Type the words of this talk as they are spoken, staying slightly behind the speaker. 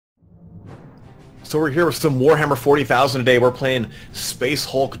So we're here with some Warhammer 40,000 today. We're playing Space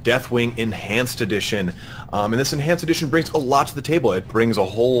Hulk Deathwing Enhanced Edition. And this Enhanced Edition brings a lot to the table. It brings a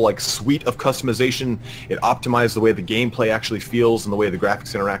whole suite of customization. It optimizes the way the gameplay actually feels and the way the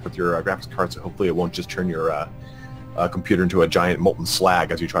graphics interact with your graphics cards. So hopefully it won't just turn your computer into a giant molten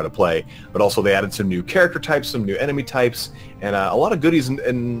slag as you try to play. But also they added some new character types, some new enemy types, and a lot of goodies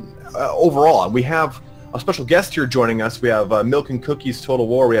overall. And we have a special guest here joining us. We have Milk and Cookies Total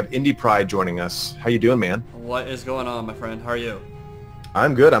War. We have Indie Pride joining us. How you doing, man? What is going on, my friend? How are you?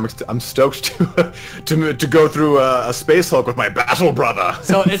 I'm good. I'm stoked to go through a Space Hulk with my battle brother.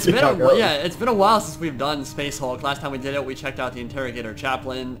 So it's been it's been a while since we've done Space Hulk. Last time we did it, we checked out the Interrogator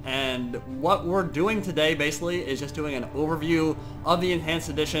Chaplain, and what we're doing today basically is just doing an overview of the Enhanced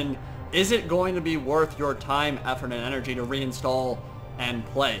Edition. Is it going to be worth your time, effort, and energy to reinstall and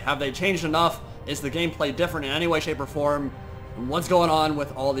play? Have they changed enough? Is the gameplay different in any way, shape, or form? And what's going on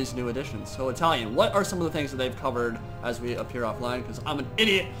with all these new additions? So Italian, what are some of the things that they've covered as we appear offline? Because I'm an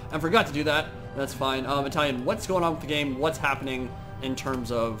idiot and forgot to do that. That's fine. Italian, what's going on with the game? What's happening in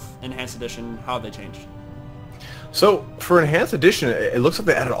terms of Enhanced Edition? How have they changed? So for Enhanced Edition, it looks like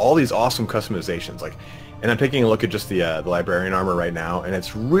they added all these awesome customizations. And I'm taking a look at just the Librarian armor right now, and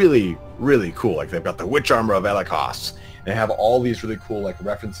it's really, really cool. They've got the Witch armor of Elikos, and they have all these really cool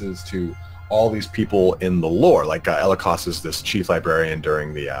references to all these people in the lore. Elikos is this chief librarian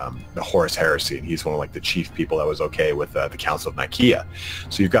during the Horus Heresy, and he's one of the chief people that was okay with the Council of Nicaea.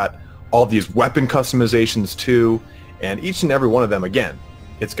 So you've got all these weapon customizations too, and each and every one of them, again,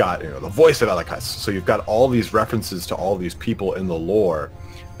 it's got the voice of Elikos. So you've got all these references to all these people in the lore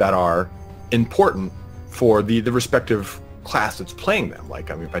that are important for the respective class that's playing them.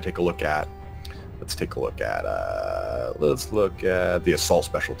 If I take a look at let's look at the assault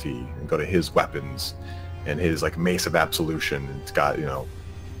specialty and go to his weapons and his Mace of Absolution. It's got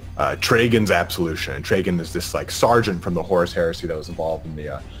Tragan's Absolution, and Tragan is this sergeant from the Horus Heresy that was involved in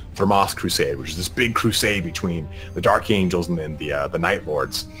the Thermos Crusade, which is this big crusade between the Dark Angels and then the Night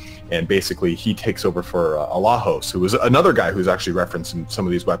Lords. And basically he takes over for Alahos, who was another guy who's actually referenced in some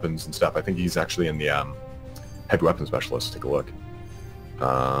of these weapons and stuff. I think he's actually in the Heavy Weapons Specialist. Take a look.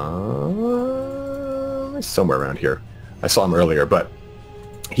 Somewhere around here. I saw him earlier, but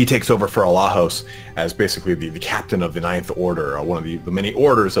he takes over for Alahos as basically the captain of the Ninth Order, one of the many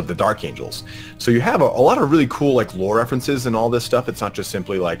orders of the Dark Angels. So you have a lot of really cool lore references and all this stuff. It's not just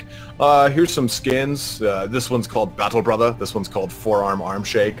simply here's some skins. This one's called Battle Brother. This one's called Forearm Arm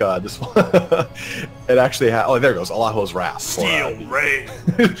Shake. This one, it actually has. Oh, there it goes. Alahos Wrath. Steel Rain.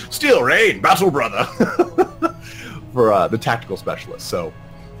 Steel Rain. Battle Brother. For the tactical specialist. So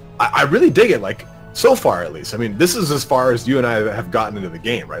I really dig it. So far, at least. I mean, this is as far as you and I have gotten into the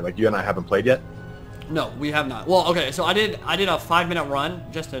game, right? You and I haven't played yet? No, we have not. Well, okay, so I did a 5-minute run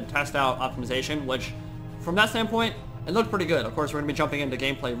just to test out optimization, which, from that standpoint, it looked pretty good. Of course, we're going to be jumping into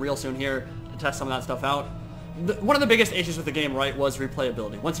gameplay real soon here to test some of that stuff out. One of the biggest issues with the game, right, was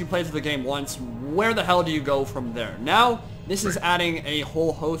replayability. Once you play through the game once, where the hell do you go from there? Now, this is adding a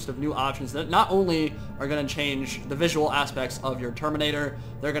whole host of new options that not only are going to change the visual aspects of your Terminator,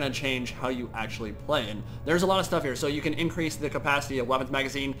 they're going to change how you actually play. And there's a lot of stuff here. So you can increase the capacity of weapons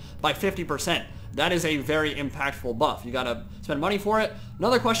magazine by 50%. That is a very impactful buff. You got to spend money for it.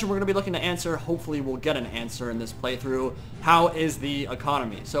 Another question we're going to be looking to answer, hopefully we'll get an answer in this playthrough, how is the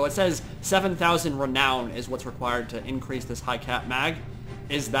economy? So it says 7,000 renown is what's required to increase this high cap mag.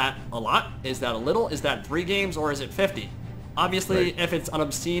 Is that a lot? Is that a little? Is that 3 games or is it 50? Obviously, right. If it's an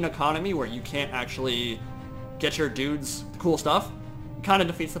obscene economy where you can't actually get your dudes cool stuff, it kind of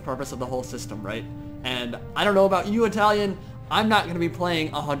defeats the purpose of the whole system, right? And I don't know about you, Italian, I'm not going to be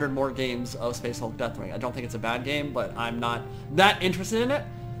playing 100 more games of Space Hulk Deathwing. I don't think it's a bad game, but I'm not that interested in it.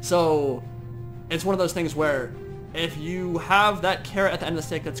 So it's one of those things where if you have that carrot at the end of the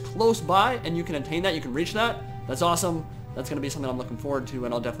stick that's close by and you can attain that, you can reach that, that's awesome. That's going to be something I'm looking forward to,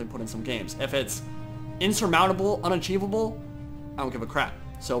 and I'll definitely put in some games. If it's insurmountable, unachievable, I don't give a crap.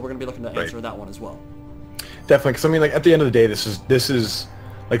 So we're going to be looking to answer that one as well. Definitely, because I mean, at the end of the day, this is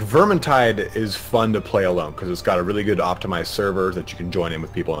Vermintide is fun to play alone because it's got a really good optimized server that you can join in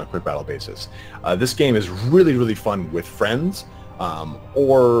with people on a quick battle basis. This game is really, really fun with friends,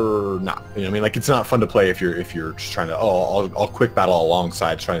 or not. It's not fun to play if you're just trying to I'll quick battle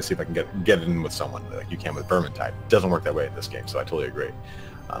alongside trying to see if I can get it in with someone like you can with Vermintide. It doesn't work that way in this game, so I totally agree.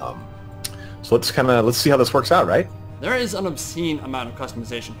 So let's see how this works out, right? There is an obscene amount of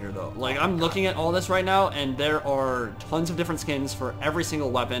customization here, though. I'm looking at all this right now, and there are tons of different skins for every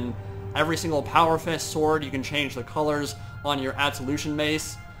single weapon, every single Power Fist sword. You can change the colors on your Absolution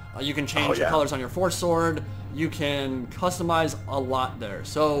Mace. You can change the colors on your Force Sword. You can customize a lot there.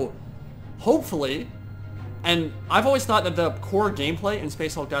 So hopefully, and I've always thought that the core gameplay in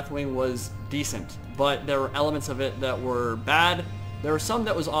Space Hulk Deathwing was decent, but there were elements of it that were bad. There were some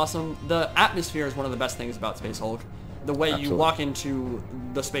that was awesome. The atmosphere is one of the best things about Space Hulk. The way you walk into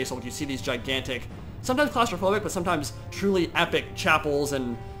the Space Hulk, you see these gigantic, sometimes claustrophobic, but sometimes truly epic chapels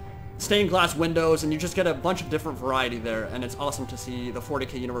and stained glass windows, and you just get a bunch of different variety there, and it's awesome to see the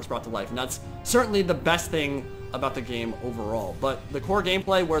 40k universe brought to life, and that's certainly the best thing about the game overall. But the core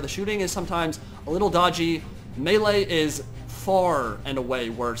gameplay, where the shooting is sometimes a little dodgy, melee is far and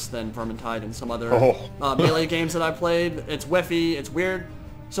away worse than Vermintide and some other melee games that I've played. It's whiffy, it's weird.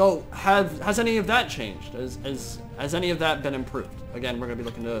 So has any of that changed? Has any of that been improved? Again, we're going to be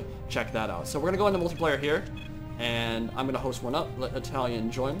looking to check that out. So we're going to go into multiplayer here, and I'm going to host one up, let Italian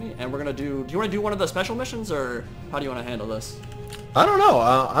join me, and we're going to do you want to do one of the special missions, or how do you want to handle this? I don't know.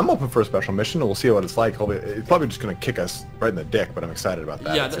 I'm open for a special mission, and we'll see what it's like. It's probably just going to kick us right in the dick, but I'm excited about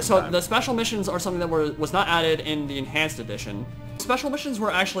that. Yeah, so the special missions are something that was not added in the Enhanced Edition. Special missions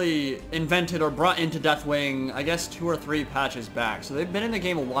were actually invented or brought into Deathwing, I guess 2 or 3 patches back. So they've been in the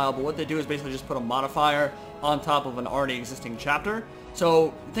game a while, but what they do is basically just put a modifier on top of an already existing chapter.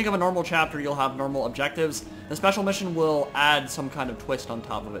 So think of a normal chapter, you'll have normal objectives. The special mission will add some kind of twist on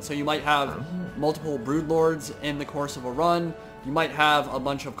top of it. So you might have multiple Broodlords in the course of a run. You might have a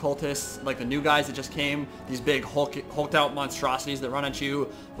bunch of cultists, like the new guys that just came, these big hulked out monstrosities that run at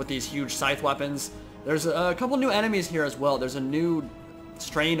you with these huge scythe weapons. There's a couple new enemies here as well. There's a new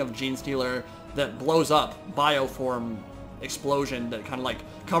strain of Genestealer that blows up, bioform explosion that kind of like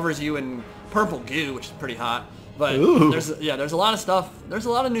covers you in purple goo, which is pretty hot. But there's a lot of stuff. There's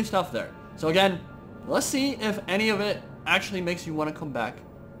a lot of new stuff there. So again, let's see if any of it actually makes you want to come back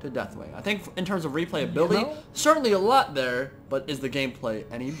to Deathwing. I think in terms of replayability, certainly a lot there, but is the gameplay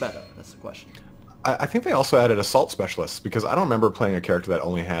any better? That's the question. I think they also added assault specialists, because I don't remember playing a character that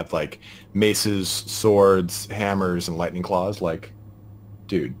only had like maces, swords, hammers, and lightning claws. Like,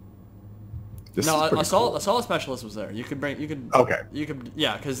 dude, this is pretty cool. Assault specialist was there. You could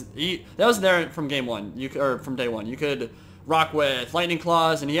yeah, because that was there from game one. From day one. You could rock with lightning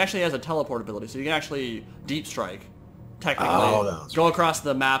claws, and he actually has a teleport ability, so you can actually deep strike. Technically, go across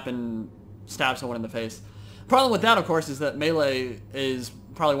the map and stab someone in the face. Problem with that, of course, is that melee is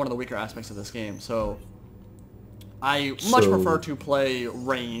probably one of the weaker aspects of this game. So I much prefer to play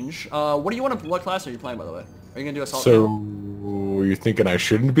range. What class are you playing, by the way? Are you gonna do assault? So you're thinking I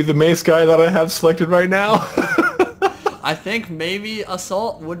shouldn't be the mace guy that I have selected right now? I think maybe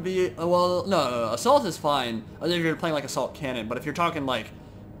assault would be no, assault is fine if you're playing like assault cannon. But if you're talking like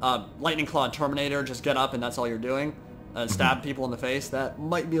lightning claw Terminator, just get up and that's all you're doing. Stab people in the face, that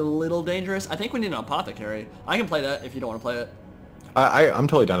might be a little dangerous. I think we need an apothecary. I can play that if you don't want to play it. I'm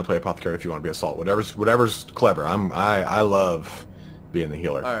totally down to play apothecary if you want to be assault. Whatever's clever. I love being the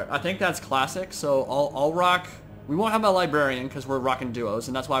healer. All right, I think that's classic. So I'll rock. We won't have a librarian because we're rocking duos,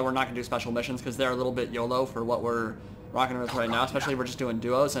 and that's why we're not gonna do special missions, because they're a little bit YOLO for what we're rocking with right now. Especially if we're just doing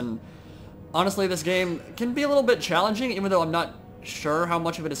duos. And honestly, this game can be a little bit challenging, even though I'm not sure how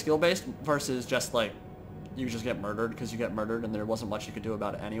much of it is skill based versus just like you just get murdered because you get murdered and there wasn't much you could do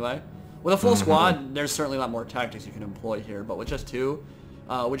about it anyway. With a full squad, there's certainly a lot more tactics you can employ here, but with just 2,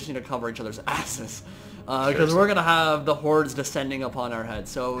 we just need to cover each other's asses. Because we're going to have the hordes descending upon our heads.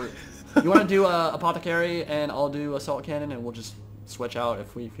 So you want to do apothecary and I'll do assault cannon, and we'll just switch out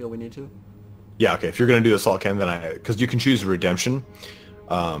if we feel we need to? Yeah, okay. If you're going to do assault cannon, then because you can choose redemption.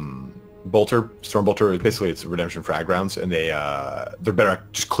 Storm Bolter, basically it's redemption frag rounds, and they're better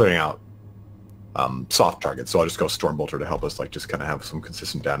at just clearing out soft targets, so I'll just go Storm Bolter to help us like just kind of have some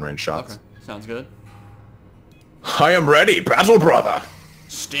consistent downrange shots. Okay, sounds good. I am ready, battle brother.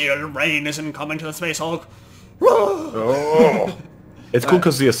 Steel rain isn't coming to the Space Hulk. It's cool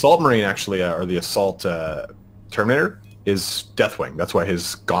because the Assault Marine actually, or the Assault Terminator, is Deathwing. That's why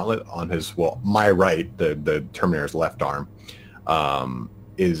his gauntlet on his, my right, the Terminator's left arm,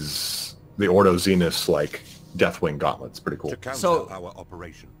 is the Ordo Zenith's like Deathwing gauntlet. It's pretty cool. To counter our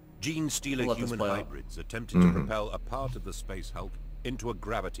operation, Genestealer human hybrids attempted to propel a part of the Space Hulk into a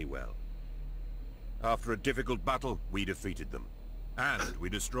gravity well. After a difficult battle, we defeated them. And we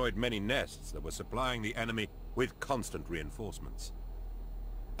destroyed many nests that were supplying the enemy with constant reinforcements.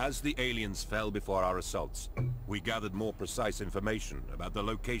 As the aliens fell before our assaults, we gathered more precise information about the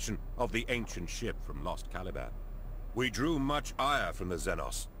location of the ancient ship from Lost Caliban. We drew much ire from the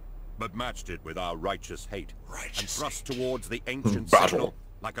Xenos, but matched it with our righteous hate, and thrust towards the ancient signal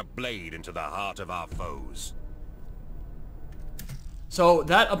like a blade into the heart of our foes. So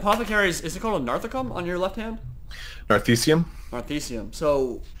that apothecary is it called a Narthicum on your left hand? Narthesium? Narthesium.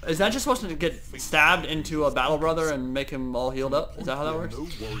 So, is that just supposed to get stabbed into a battle brother and make him all healed up? Is that how that works?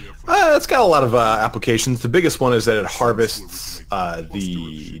 It's got a lot of applications. The biggest one is that it harvests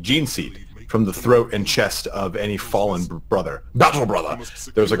the gene seed from the throat and chest of any fallen battle brother.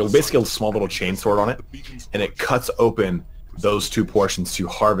 There's like basically a small little chain sword on it, and it cuts open those two portions to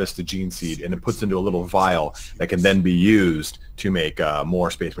harvest the gene seed, and it puts into a little vial that can then be used to make more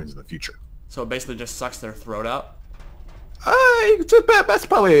Space Marines in the future. So it basically just sucks their throat out? That's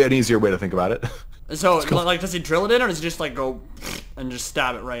probably an easier way to think about it. So, like, does he drill it in, or does he just, like, go and just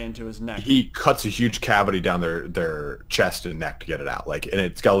stab it right into his neck? He cuts a huge cavity down their chest and neck to get it out, like, and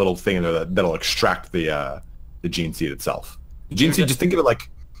it's got a little thing in there that'll extract the gene seed itself. The gene seed, just think of it like,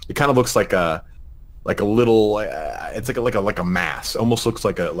 it kind of looks like a little, it's like a mass. Almost looks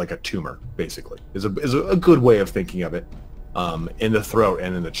like a tumor, basically. Is a good way of thinking of it, in the throat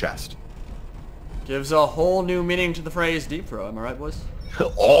and in the chest. Gives a whole new meaning to the phrase deep throat, am I right, boys?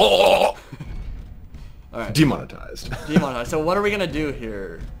 Oh! Alright. Demonetized. Demonetized. So what are we gonna do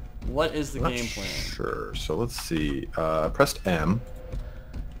here? What is the game plan? Sure. So let's see. Pressed M.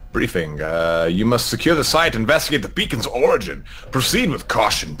 Briefing. You must secure the site, investigate the beacon's origin. Proceed with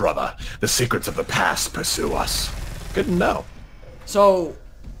caution, brother. The secrets of the past pursue us. Good to know. So,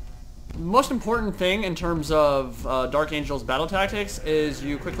 most important thing in terms of Dark Angels battle tactics is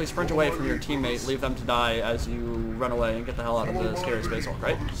you quickly sprint away from your teammate, leave them to die as you run away and get the hell out of the scary space hulk,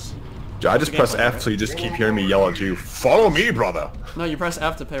 right? I just press F, right? So you just keep hearing me yell at you, follow me, brother! No, you press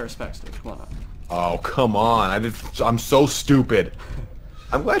F to pay respects, dude. Come on. Oh, come on. I'm so stupid.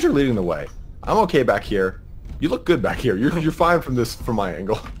 I'm glad you're leading the way. I'm okay back here. You look good back here. You're fine from my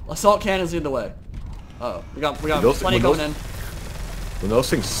angle. Assault cannons lead the way. Uh-oh. We got plenty going in. When those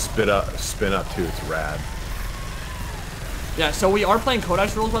things spin up too, it's rad. Yeah, so we are playing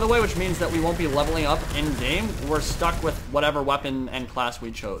Codex rules, by the way, which means that we won't be leveling up in-game. We're stuck with whatever weapon and class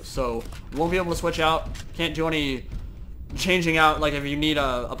we chose. So we won't be able to switch out. Can't do any changing out. Like, if you need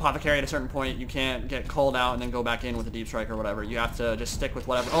a apothecary at a certain point, you can't get called out and then go back in with a deep strike or whatever. You have to just stick with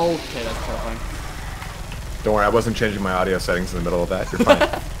whatever. Oh, okay, that's terrifying. Don't worry, I wasn't changing my audio settings in the middle of that. You're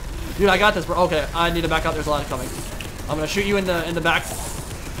fine. Dude, I got this, bro. Okay, I need to back up. There's a lot coming. I'm gonna shoot you in the back.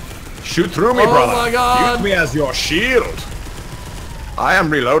 Shoot through me, brother. Oh my god. Use me as your shield. I am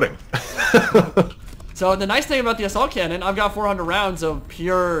reloading. So the nice thing about the assault cannon, I've got 400 rounds of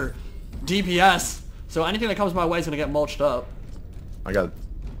pure DPS. So anything that comes my way is gonna get mulched up. I got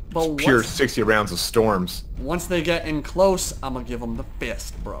pure 60 rounds of storms. Once they get in close, I'm gonna give them the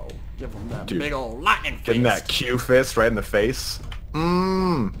fist, bro. Give them that big old lightning fist. Getting that Q fist right in the face.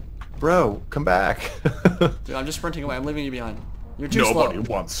 Bro, come back. Dude, I'm just sprinting away. I'm leaving you behind. You're too slow. Nobody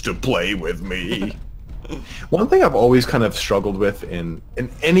wants to play with me. One thing I've always kind of struggled with in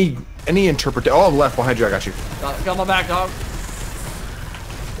any interpretation. Oh, I'm left behind you. I got you. Got my back, dog.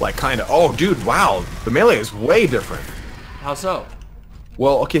 Like, kind of. Oh, dude, wow. The melee is way different. How so?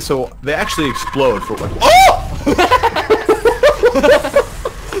 Well, okay, so they actually explode for like. Oh!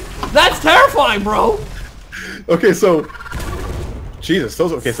 That's terrifying, bro. Okay, so. Jesus,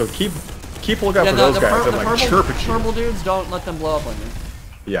 those. Okay, so keep a lookout for those guys that like chirp at you. Purple dudes, don't let them blow up on you.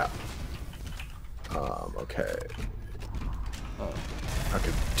 Yeah. Okay.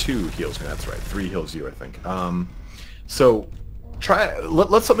 Okay, 2 heals me. That's right. 3 heals you, I think. So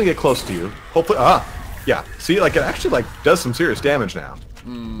let something get close to you. Hopefully. Yeah. See, like it actually like does some serious damage now.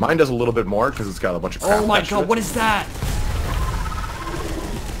 Mine does a little bit more because it's got a bunch of crap. Oh my god, what is that?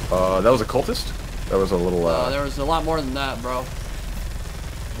 That was a cultist. That was a little. There was a lot more than that, bro.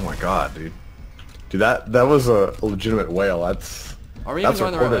 Oh my god, dude. Dude, that was a legitimate whale. That's. Are we even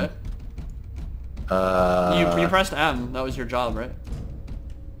going the right way? You pressed M. That was your job, right?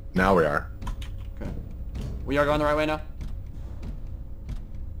 Now we are. Okay. We are going the right way now?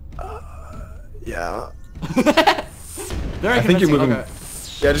 Yeah. Very I think you're moving. Okay.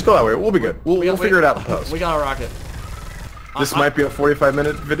 Yeah, just go that way. We'll be good. We'll figure it out in post. We got a rocket. This might be a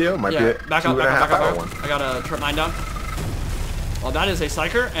 45-minute video. Might be a back up, back up. One. I got a trip mine down. Well, that is a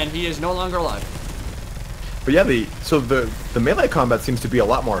psyker, and he is no longer alive. But yeah, the melee combat seems to be a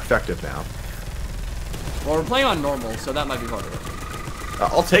lot more effective now. Well, we're playing on normal, so that might be part of it.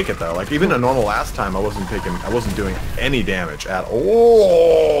 I'll take it though. Like even a normal last time, I wasn't doing any damage at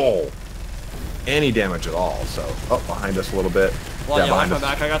all. Any damage at all. So, behind us a little bit. Well, yeah, watch my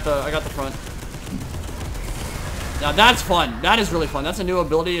back. I got the front. Now that's fun. That is really fun. That's a new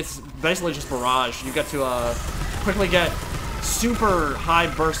ability. It's basically just barrage. You get to quickly get super high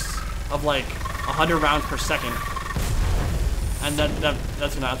bursts of like 100 rounds per second. And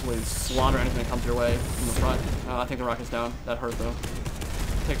that's gonna absolutely slaughter anything that comes your way from the front. I think the rocket's down. That hurt though.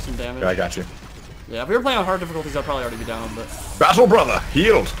 Take some damage. I got you. Yeah, if we were playing on hard difficulties, I'd probably already be down, but... Battle brother,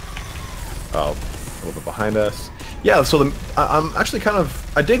 healed! Oh, a little bit behind us. Yeah, so I'm actually kind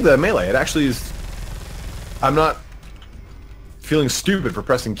of... I dig the melee. It actually is... I'm not feeling stupid for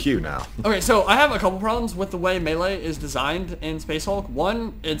pressing Q now. Okay, so I have a couple problems with the way melee is designed in Space Hulk.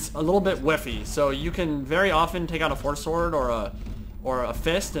 One, it's a little bit whiffy, so you can very often take out a force sword or a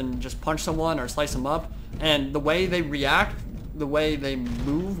fist and just punch someone or slice them up, and the way they react, the way they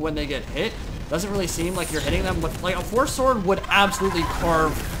move when they get hit, doesn't really seem like you're hitting them with, like, a force sword would absolutely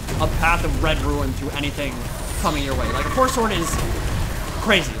carve a path of red ruin through anything coming your way. Like, a force sword is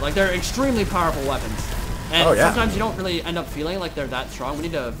crazy. Like, they're extremely powerful weapons. And sometimes you don't really end up feeling like they're that strong. We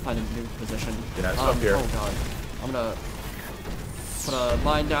need to find a new position. Yeah, it's up here. Oh god. I'm gonna put a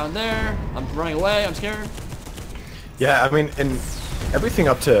mine down there. I'm running away, I'm scared. Yeah, I mean, and everything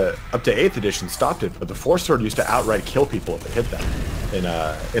up to 8th edition stopped it, but the force sword used to outright kill people if it hit them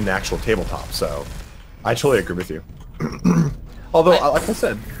in the actual tabletop. So I totally agree with you. Although, like I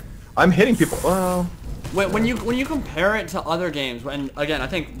said, I'm hitting people. Well, when you compare it to other games, and again, I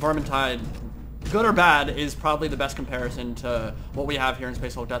think Vermintide, good or bad, is probably the best comparison to what we have here in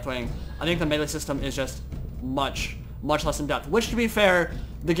Space Hulk Deathwing. I think the melee system is just much less in depth. Which, to be fair,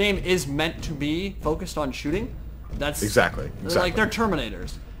 the game is meant to be focused on shooting. That's exactly. Like, they're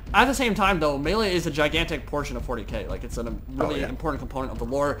Terminators. At the same time, though, melee is a gigantic portion of 40k. Like, it's a really important component of the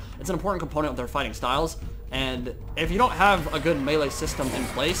lore. It's an important component of their fighting styles. And if you don't have a good melee system in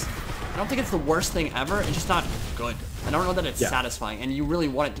place, I don't think it's the worst thing ever. It's just not good. I don't know that it's satisfying. And you really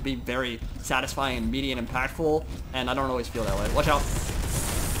want it to be very satisfying and meaty and impactful. And I don't always feel that way. Watch out.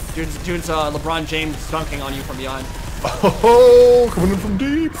 Dude's LeBron James dunking on you from behind. Oh, coming in from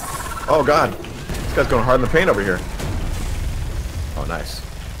deep. Oh, God. This guy's going hard in the paint over here. Oh, nice.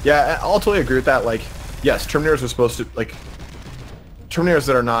 Yeah, I'll totally agree with that. Like, yes, Terminators are supposed to, like, Terminators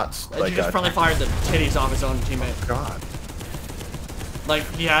that are not, like... He just probably fired the titties off his own teammate. God. Like,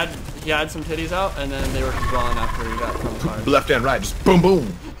 he had some titties out, and then they were just gone after he got from the fire. Left and right, just boom,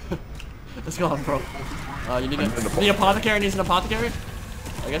 boom. Let's go on, bro. You need the apothecary needs an apothecary?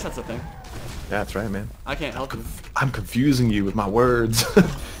 I guess that's the thing. Yeah, that's right, man. I can't help you. I'm confusing you with my words.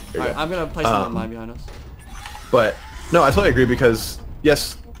 Alright, I'm gonna place another mine behind us. But, no, I totally agree because,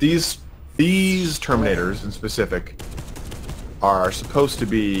 yes, these Terminators in specific are supposed to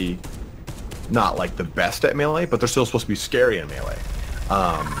be not like the best at melee, but they're still supposed to be scary in melee.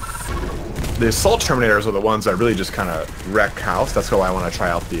 The Assault Terminators are the ones that really just kind of wreck house. That's why I want to try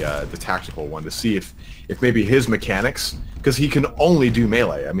out the tactical one to see if maybe his mechanics, because he can only do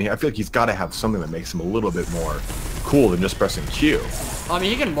melee. I mean, I feel like he's got to have something that makes him a little bit more cool than just pressing Q. I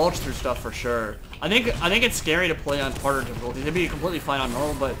mean, he can mulch through stuff for sure. I think it's scary to play on harder difficulties. It'd be completely fine on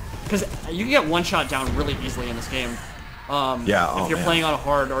normal, but because you can get one shot down really easily in this game. If you're playing on a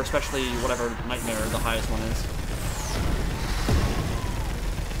hard, or especially whatever Nightmare the highest one is.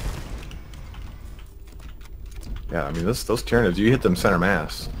 Yeah, I mean, those Tyranids, you hit them center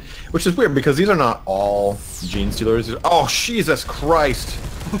mass. Which is weird, because these are not all Genestealers. Oh, Jesus Christ!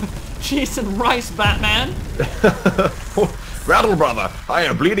 Cheese and rice, Batman! Rattle, brother! I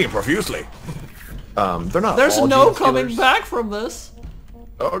am bleeding profusely. They're not There's all no Genestealers. coming back from this!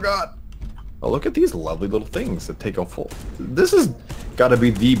 Oh, God. Oh, look at these lovely little things that take a full... This has got to be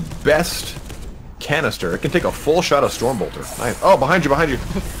the best canister. It can take a full shot of Stormbolter. Nice. Oh, behind you, behind you!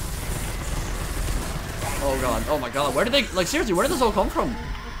 Oh god, oh my god, where did they, like, seriously, where did this all come from?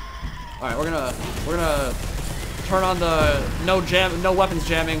 Alright, we're gonna turn on the no weapons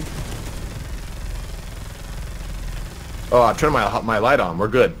jamming. Oh, I turned my light on. We're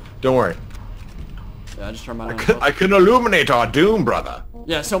good. Don't worry. Yeah, I just turned mine on. I can illuminate our doom, brother.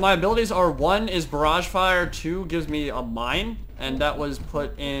 Yeah, so my abilities are 1 is Barrage Fire, 2 gives me a mine, and that was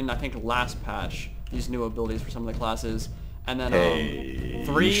put in, I think, last patch. These new abilities for some of the classes. And then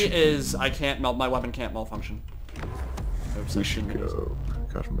 3 is my weapon can't malfunction. Oops, we should go.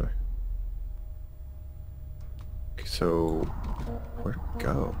 Gosh, I'm back. Okay, so where'd it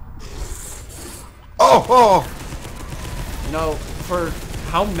go? Oh! You know, for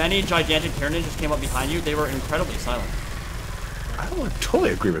how many gigantic Tyranids just came up behind you, they were incredibly silent. I would totally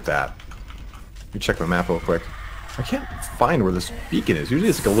agree with that. Let me check my map real quick. I can't find where this beacon is. Usually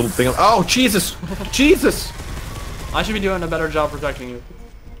it's like a little thing. Oh, Jesus! Jesus! I should be doing a better job protecting you.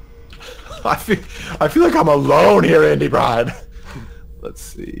 I feel like I'm alone here, Andy Bride. Let's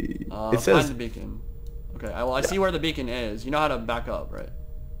see. It says find the beacon. Okay, well, I see where the beacon is. You know how to back up, right?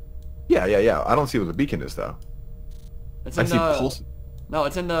 Yeah. I don't see what the beacon is though. It's in the pulse. No,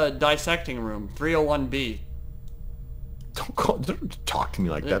 it's in the dissecting room, 301B. Don't talk to me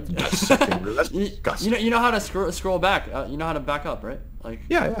like that. That's disgusting. You know how to scroll back. You know how to back up, right? Like.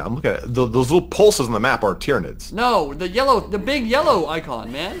 Yeah. I'm looking at it. Those little pulses on the map are Tyranids. No, the big yellow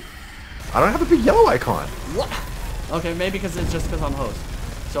icon, man. I don't have a big yellow icon. What? Okay, maybe because it's just because I'm host.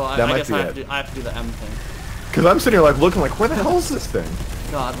 So I guess I have to do the M thing. Because I'm sitting here like looking like, where the hell is this thing?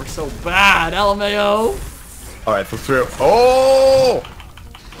 God, we're so bad, LMAO. All right, let's through. Oh!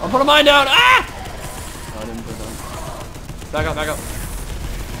 I'll put a mine down. Ah! Oh, I didn't put it down. Back up, back up.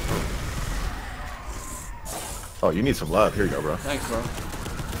 Oh, you need some love. Here you go, bro. Thanks, bro.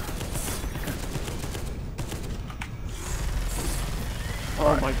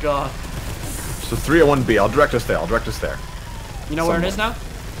 Oh my God. So 301B. I'll direct us there. I'll direct us there. You know where it is now?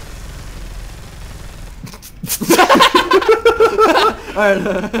 Alright.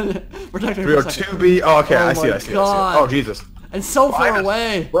 Protecting 302B. Oh, okay. I see it. I see it. Oh, Jesus. And so far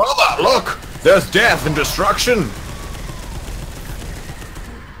away. Brother, look. There's death and destruction.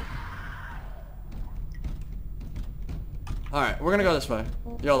 Alright, we're gonna go this way.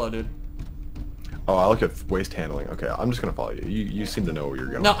 YOLO, dude. Oh, I look at waste handling. Okay, I'm just gonna follow you. You seem to know where you're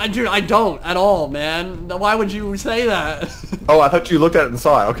going. No, dude, I don't at all, man. Why would you say that? Oh, I thought you looked at it and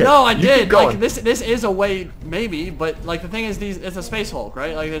saw it. Okay. No, I did. Like this is a way, maybe, but like the thing is, it's a space Hulk,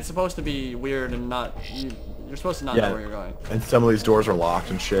 right? Like it's supposed to be weird and not. You're supposed to not know where you're going. And some of these doors are locked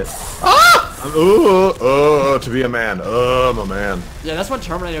and shit. Ah! To be a man. I'm a man. Yeah, that's what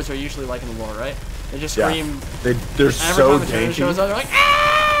Terminators are usually like in the war, right? They just scream. Yeah. They're so every time a dainty. shows up, they're like,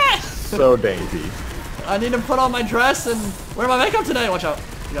 ah! So dainty. I need to put on my dress and wear my makeup today. Watch out.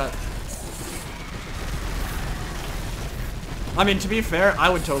 You got it. I mean, to be fair, I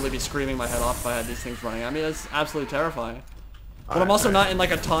would totally be screaming my head off if I had these things running. I mean, it's absolutely terrifying. But I'm also not in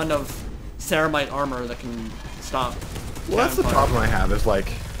like a ton of ceramite armor that can stop. Well, that's the problem I have is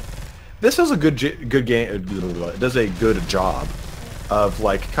like, this is a good game. It does a good job of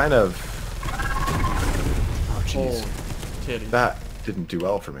like kind of. Oh jeez, that didn't do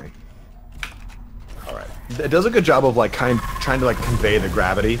well for me. All right, it does a good job of like trying to like convey the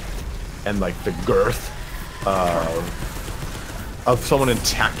gravity and like the girth of someone in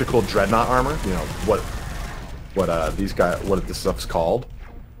tactical dreadnought armor. You know what this stuff's called.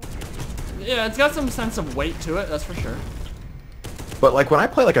 Yeah, it's got some sense of weight to it, that's for sure. But like when I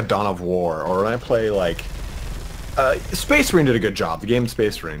play like a Dawn of War, or when I play like Space Marine did a good job. The game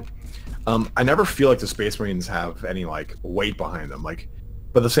Space Marine. I never feel like the Space Marines have any like weight behind them. Like,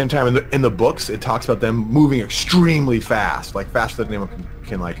 but at the same time, in the books, it talks about them moving extremely fast, like faster than anyone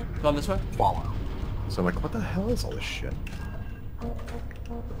can like come this way. Follow. So I'm like, what the hell is all this shit?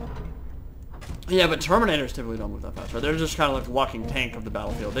 Yeah, but Terminators typically don't move that fast, right? They're just kind of like the walking tank of the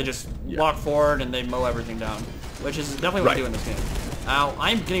battlefield. They just walk forward and they mow everything down, which is definitely what they do in this game. Ow,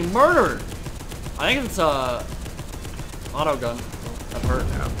 I'm getting murdered! I think it's auto gun. I've heard.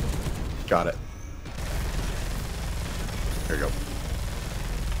 Yeah. Got it. There you go.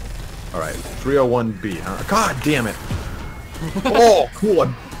 Alright, 301B, huh? God damn it! Oh, cool,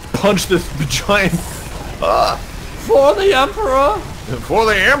 I punched this giant... For the Emperor! For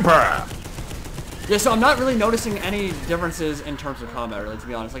the Emperor! Yeah, so I'm not really noticing any differences in terms of combat, really, to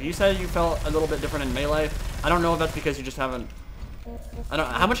be honest. Like, you said you felt a little bit different in Melee. I don't know if that's because you just haven't... I don't...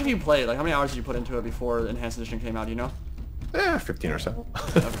 How much have you played? Like, how many hours did you put into it before the Enhanced Edition came out, do you know? 15 or so.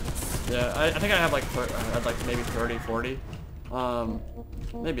 Okay. Yeah, I think I have like, maybe 30, 40.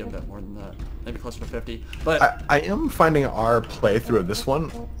 Maybe a bit more than that. Maybe closer to 50. But I am finding our playthrough of this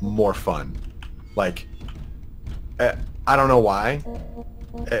one more fun. Like, I don't know why.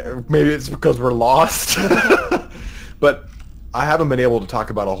 Maybe it's because we're lost. But I haven't been able to talk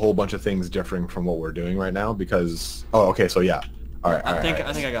about a whole bunch of things differing from what we're doing right now because... Oh, okay, so yeah. All right, I think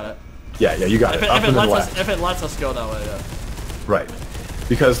I got it. Yeah, you got it. If it lets us go that way, yeah. Right.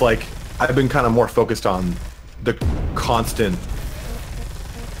 Because, like, I've been kind of more focused on the constant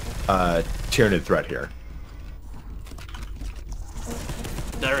Tyranid threat here.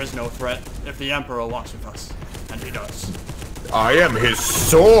 There is no threat if the Emperor walks with us, and he does. I am his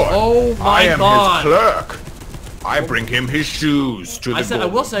sword. Oh my God! I am his clerk. I bring him his shoes to the I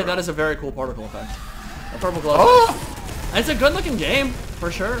will say that is a very cool particle effect. A purple glow. Oh! It's a good-looking game,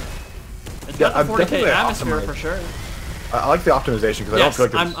 for sure. It's got the 40K atmosphere, for sure. I like the optimization because I don't feel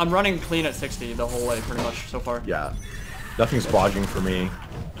like I'm running clean at 60 the whole way, pretty much, so far. Yeah. Nothing's bogging for me.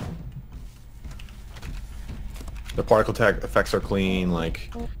 The particle tech effects are clean,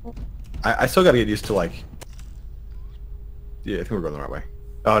 like... I still gotta get used to, like... Yeah, I think we're going the right way.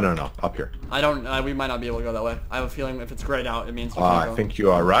 Oh, no, up here. We might not be able to go that way. I have a feeling if it's grayed out, it means we can't go. I think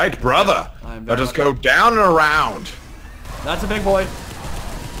you are right, brother! Let us go down and around! That's a big boy.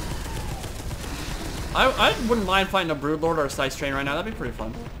 I wouldn't mind fighting a Broodlord or a Sice Train right now. That'd be pretty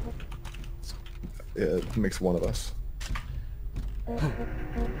fun. Yeah, it makes one of us.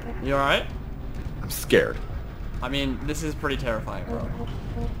 You alright? I'm scared. I mean, this is pretty terrifying, bro.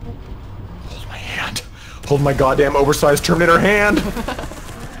 Hold my hand. Hold my goddamn oversized Terminator hand.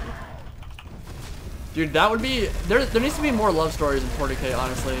 Dude, that would be... There needs to be more love stories in 40k,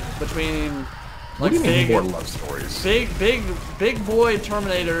 honestly. Between... What do you mean more love stories? Big boy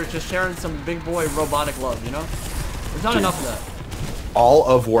Terminator just sharing some big boy robotic love, you know? There's not enough of that. All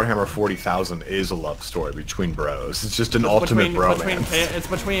of Warhammer 40,000 is a love story between bros. It's just an ultimate bromance. It's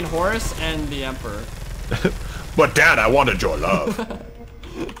between Horus and the Emperor. But Dad, I wanted your love.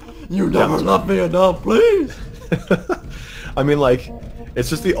 You never loved me enough, please. I mean, like, it's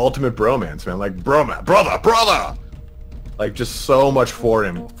just the ultimate bromance, man. Like, brother! Like, just so much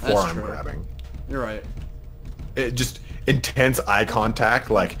forearm grabbing. You're right. It just intense eye contact.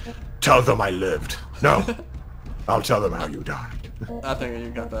 Like, tell them I lived. No, I'll tell them how you died. I think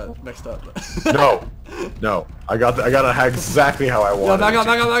you got that mixed up. No. I got exactly how I wanted. Yo,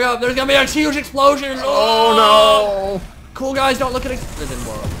 back up. There's gonna be a huge explosion. Oh no! Cool guys, don't look at it. It didn't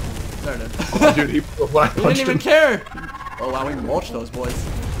blow up. There it is. Oh, dude, he didn't even care. Oh wow, we mulched those boys.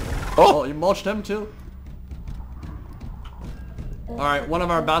 Oh, you mulched him too. All right, one of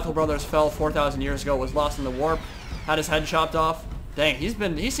our Battle Brothers fell 4,000 years ago. Was lost in the warp. Had his head chopped off. Dang,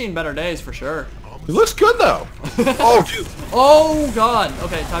 he's seen better days for sure. He looks good though. Oh, dude. Oh god.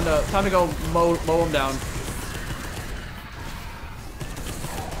 Okay, time to go mow him down.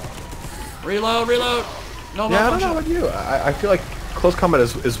 Reload. No, yeah, I don't know about you. I feel like close combat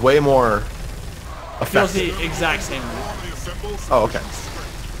is way more effective. Feels the exact same way. Oh, okay.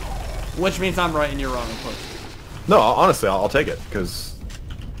 Which means I'm right and you're wrong, of course. No, honestly, I'll take it because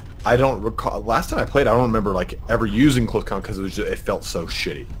I don't recall. Last time I played, I don't remember like ever using close combat because it felt so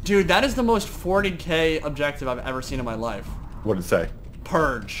shitty. Dude, that is the most 40k objective I've ever seen in my life. What did it say?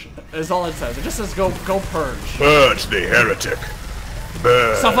 Purge is all it says. It just says go purge. Purge the heretic.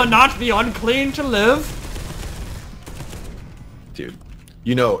 Burn. Suffer not the unclean to live. Dude,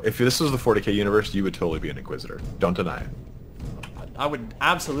 you know, if this was the 40k universe, you would totally be an Inquisitor. Don't deny it. I would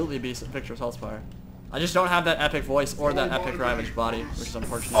absolutely be Victor's Hellspire. I just don't have that epic voice or that epic ravaged body, which is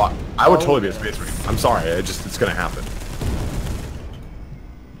unfortunate. Oh, I would totally be a Space Marine. I'm sorry, it's gonna happen.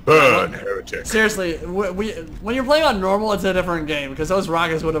 Burn, heretic. Seriously, when you're playing on normal, it's a different game, because those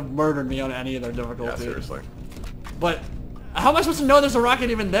rockets would have murdered me on any of their difficulty. Yeah, seriously. But, how am I supposed to know there's a rocket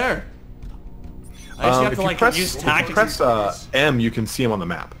even there? I just have to, like, use tactics. If you press M, you can see them on the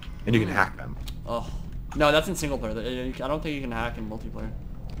map, and you can hack them. Oh. No, that's in single player. I don't think you can hack in multiplayer.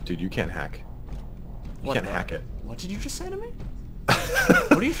 Dude, you can't hack. You can't hack it. What did you just say to me?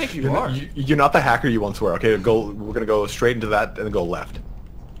 What do you think you are? You're not the hacker you once were. Okay, we're gonna go straight into that and then go left.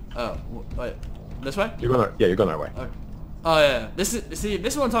 Oh, wait. This way? You're going. Yeah, you're going that way. Okay. Oh yeah. This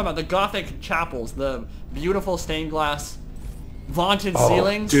is what I'm talking about. The Gothic chapels, the beautiful stained glass, vaunted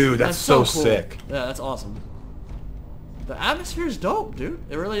ceilings. Dude, that's so cool. sick. Yeah, that's awesome. The atmosphere is dope, dude.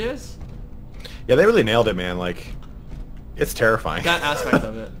 It really is. Yeah, they really nailed it, man. Like, it's terrifying. That aspect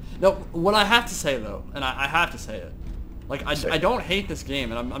of it. No, what I have to say though, and I have to say it, like I don't hate this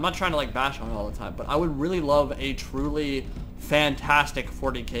game, and I'm not trying to like bash on it all the time, but I would really love a truly fantastic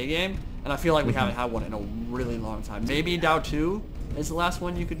 40k game, and I feel like we haven't had one in a really long time. Maybe Dow 2 is the last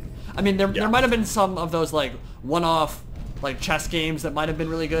one you could. I mean, there might have been some of those like one-off like chess games that might have been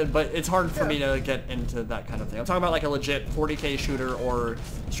really good, but it's hard for me to get into that kind of thing. I'm talking about like a legit 40k shooter or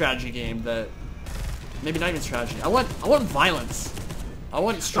strategy game that maybe not even strategy. I want violence. I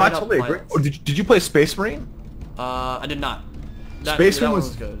want straight up violence. Oh, did you play Space Marine? I did not. Space Marine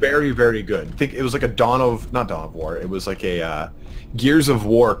was very, very good. I think it was like a not Dawn of War. It was like a Gears of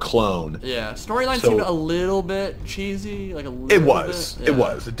War clone. Yeah, storyline seemed a little bit cheesy, like a little It was. bit. Yeah. It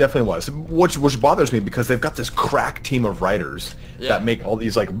was. It definitely was. Which bothers me because they've got this crack team of writers that make all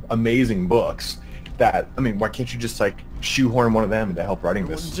these like amazing books. That I mean, why can't you just like shoehorn one of them to help writing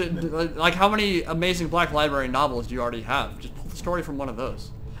this? Like how many amazing Black Library novels do you already have? Just pull the story from one of those.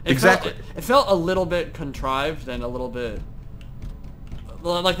 Exactly. It felt a little bit contrived and a little bit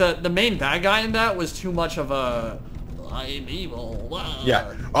like the main bad guy in that was too much of a I'm evil.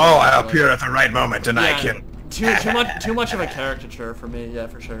 Yeah. Oh, I appear at the right moment and I can. Too much of a caricature for me. Yeah,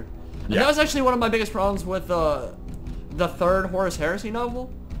 for sure. And that was actually one of my biggest problems with the third Horus Heresy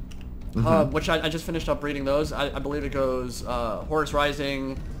novel. Which I just finished up reading those. I believe it goes Horus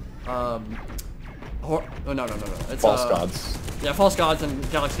Rising, no. It's False Gods. Yeah, False Gods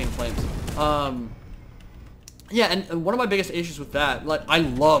and Galaxy in Flames. Yeah, and one of my biggest issues with that, like I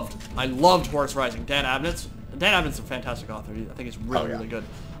loved Horus Rising. Dan Abnett's a fantastic author. I think he's really good.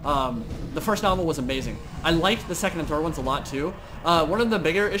 The first novel was amazing. I liked the second and third ones a lot too. One of the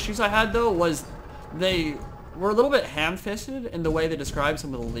bigger issues I had though was they were a little bit ham-fisted in the way they describe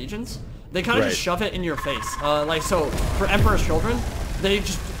some of the legions. They kind of just shove it in your face. Like so, for Emperor's Children, they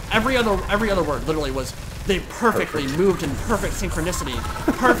just every other word literally was they perfectly moved in perfect synchronicity,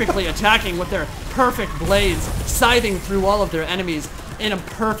 perfectly attacking with their perfect blades, scything through all of their enemies in a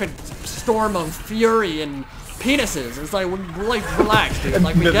perfect storm of fury and penises. It's like relax, dude.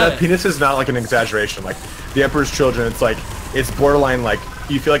 Like we get that it. penis is not like an exaggeration. Like the Emperor's Children, it's like it's borderline. Like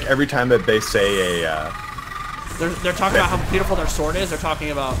you feel like every time that they say a. They're talking about how beautiful their sword is. They're talking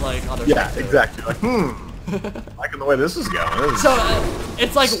about like other. Yeah, stuff exactly. Like, liking the way this is going. So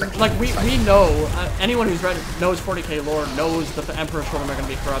it's like we know anyone who's read knows 40k lore knows that the Emperor's Children are going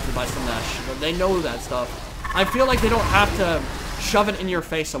to be corrupted by Slaanesh. They know that stuff. I feel like they don't have to shove it in your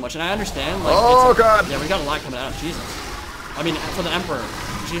face so much, and I understand. Like, oh god! Yeah, we got a lot coming out. Jesus. I mean, for the Emperor,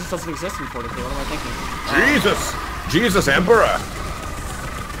 Jesus doesn't exist in 40k. What am I thinking? Jesus, Emperor.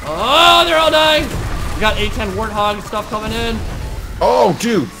 Oh, they're all dying. We got 810 Warthog stuff coming in. Oh,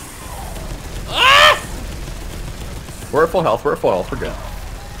 dude. Ah! We're at full health. We're good.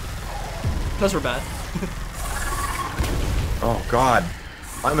 Because we're bad. Oh god,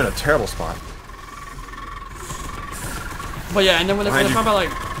 I'm in a terrible spot. But yeah, and then when they're talking about like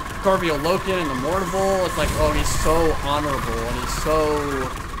Garvio Loken and the Mortable, it's like, oh, he's so honorable and he's so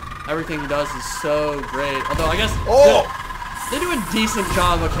everything he does is so great. Although I guess they do a decent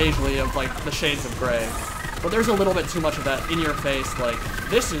job occasionally of like the shades of gray, but there's a little bit too much of that in your face. Like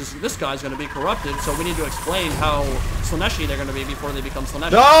this guy's gonna be corrupted, so we need to explain how Slaaneshi they're gonna be before they become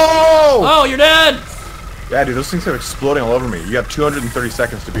Slaaneshi. No! Oh, you're dead! Yeah, dude, those things are exploding all over me. You have 230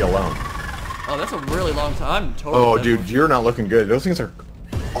 seconds to be alone. Oh, that's a really long time. I'm totally. Oh, dude, you're not looking good. Those things are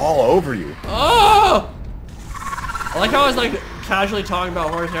all over you. Oh! I like how I was like casually talking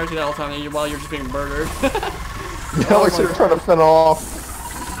about Horus Heresy that whole time while you're just being murdered. Alex, you're trying to fend off.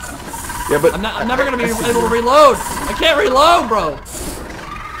 Yeah, but I'm never gonna be able to reload. I can't reload, bro.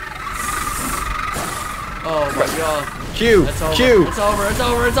 Oh my god. Q. It's over. Q. It's over. It's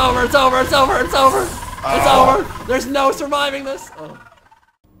over. It's over. It's over. It's over. It's over. It's over. There's no surviving this. Oh.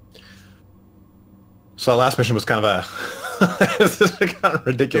 So that last mission was kind of a this is kind of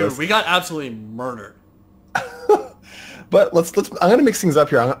ridiculous. Dude, we got absolutely murdered. But let's I'm gonna mix things up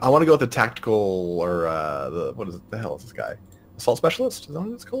here. I want to go with the tactical or the hell is this guy? Assault specialist? Is that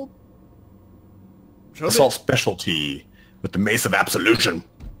what it's called? Assault specialty with the Mace of Absolution.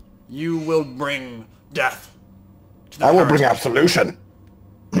 You will bring death. I will bring absolution.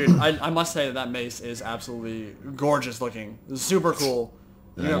 Dude, I must say that mace is absolutely gorgeous looking. It's super cool.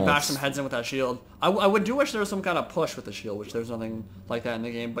 You're gonna bash some heads in with that shield. I would do wish there was some kind of push with the shield, which there's nothing like that in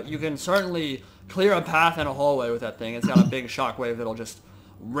the game. But you can certainly clear a path and a hallway with that thing. It's got a big shockwave that'll just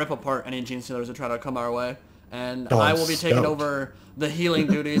rip apart any Genestealers that try to come our way. And I will be taking over the healing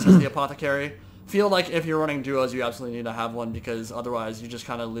duties as the apothecary. Feel like if you're running duos, you absolutely need to have one because otherwise you just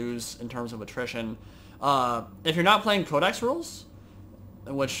kind of lose in terms of attrition. If you're not playing Codex rules,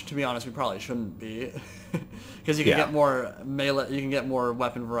 which to be honest we probably shouldn't be, because you can get more melee, you can get more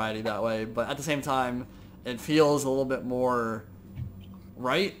weapon variety that way. But at the same time, it feels a little bit more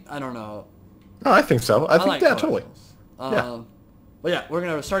right. I don't know. Oh, I think so. I think like totally. Yeah. But yeah, we're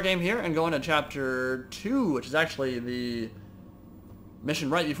gonna start game here and go into chapter 2, which is actually the mission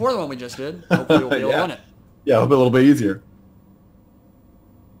right before the one we just did. Hopefully we'll be able to win it. Yeah, it'll be a little bit easier.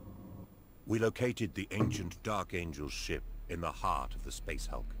 We located the ancient Dark Angels ship in the heart of the Space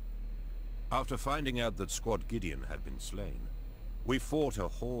Hulk. After finding out that Squad Gideon had been slain, we fought a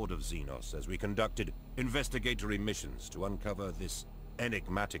horde of Xenos as we conducted investigatory missions to uncover this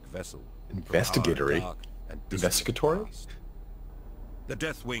enigmatic vessel. Investigatory? Investigatory? The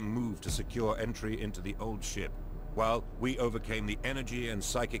Deathwing moved to secure entry into the old ship, while we overcame the energy and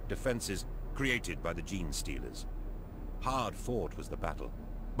psychic defenses created by the Genestealers. Hard fought was the battle,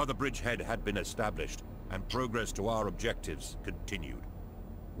 but the bridgehead had been established, and progress to our objectives continued.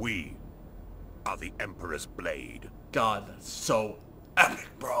 We are the Emperor's Blade. God, that's so epic,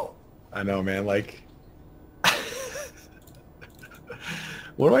 bro. I know, man, like...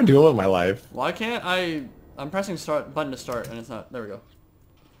 What am I doing with my life? Why can't I'm pressing start button to start, and it's not... There we go.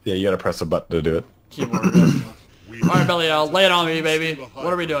 Yeah, you gotta press a button to do it. Keyboard. Alright, Belial, lay it on me, baby.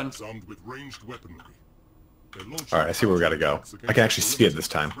 What are we doing? Alright, I see where we gotta go. I can actually see it this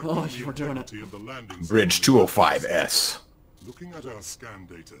time. Oh, you were doing it. Bridge 205S. Looking at our scan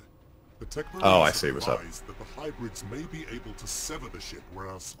data, Oh, I see what's up. that the hybrids may be able to sever the ship where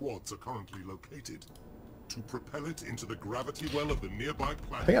our squads are currently located, to propel it into the gravity well of the nearby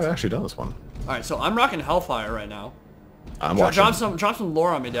planet. I think I've actually done this one. Alright, so I'm rocking Hellfire right now. I'm watching. Drop some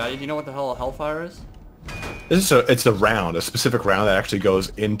lore on me, Daddy. Do you know what the hell a Hellfire is? It's a round, a specific round that actually goes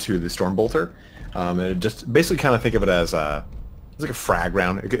into the Stormbolter. And it just basically kind of think of it as it's like a frag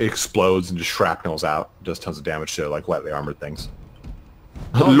round. It explodes and just shrapnels out, does tons of damage to like lightly armored things.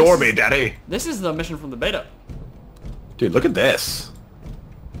 Oh, lore me, Daddy. This is the mission from the beta. Dude, look at this.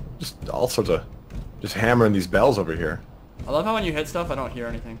 Just all sorts of, just hammering these bells over here. I love how when you hit stuff, I don't hear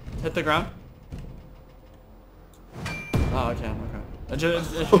anything. Hit the ground. Oh, I can. Okay.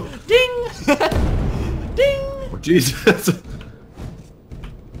 Ding! Ding! Oh, Jesus.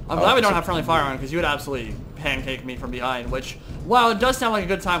 I'm glad we don't have friendly fire on because you would absolutely pancake me from behind. Which, wow, it does sound like a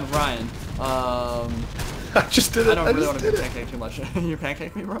good time with Ryan. I just did it. I don't really want to pancake too much. You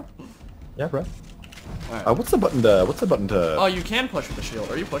pancake me, bro? Yeah, bro. Alright. What's the button to? What's the button to? Oh, you can push with the shield.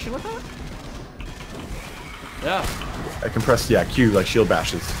 Are you pushing with that? Yeah. I can press Q like shield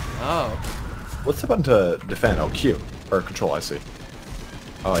bashes. Oh. What's the button to defend? Oh, Q or control. I see.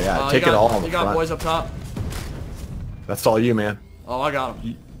 Oh yeah, take it all on the You got front. boys up top. That's all you, man. Oh, I got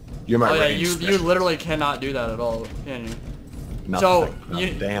him. You're my range. You literally cannot do that at all, can you? Nothing. So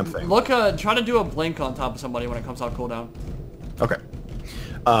you damn thing. Look, try to do a blink on top of somebody when it comes out cooldown. Okay.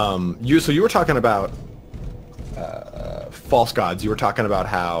 You were talking about false gods. You were talking about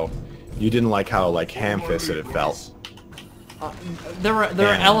how you didn't like how like ham-fisted it felt. There were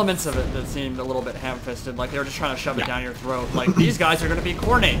elements of it that seemed a little bit ham-fisted, like they were just trying to shove it down your throat. Like these guys are going to be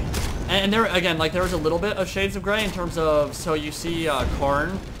corny, and there again, like there was a little bit of shades of gray in terms of. So you see,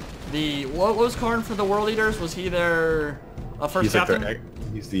 Karn, what was Karn for the World Eaters? Was he their first captain? Like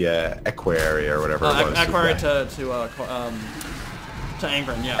he's the equerry or whatever it was. Equerry to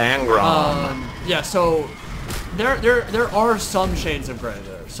Angron, yeah. Angron. Yeah, so there are some shades of gray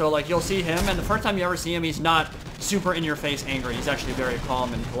there. So like you'll see him, and the first time you ever see him, he's not super in your face angry. He's actually very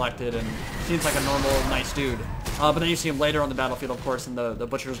calm and collected, and seems like a normal, nice dude. But then you see him later on the battlefield, of course, and the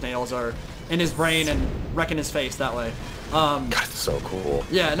butcher's nails are in his brain and wrecking his face that way. God, it's so cool.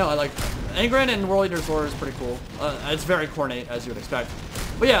 Yeah, no, I like Angron and World Eater's lore is pretty cool. It's very cornate, as you would expect.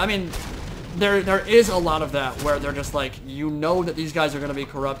 But yeah, I mean, there is a lot of that where they're just like, you know that these guys are going to be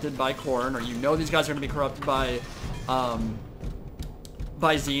corrupted by Khorne, or you know these guys are going to be corrupted by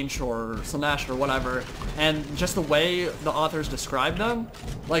Tzeentch or Slaanesh or whatever, and just the way the authors describe them,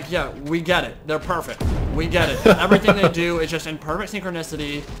 like, yeah, we get it. They're perfect. We get it. Everything they do is just in perfect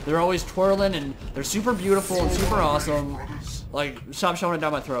synchronicity. They're always twirling, and they're super beautiful and super awesome. Like, stop shoving it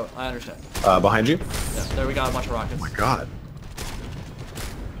down my throat. I understand. Behind you? Yeah, there we got a bunch of rockets. Oh my god.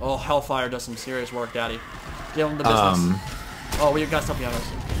 Oh, Hellfire does some serious work, Daddy. Give him the business. Oh, we got stuff behind us.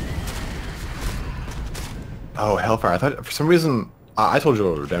 Oh, Hellfire. I thought, for some reason, I told you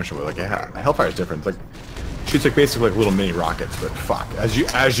about Redemption, but like, yeah, Hellfire is different. It's like, shoots like basically like little mini rockets, but fuck, as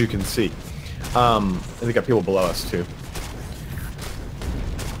you can see. And they got people below us too.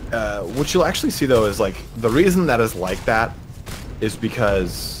 What you'll actually see though is like, the reason that is like that is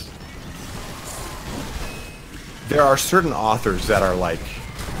because there are certain authors that are like,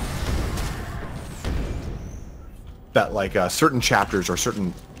 that like certain chapters or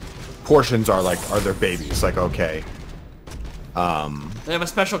certain portions are their babies. Like, okay. They have a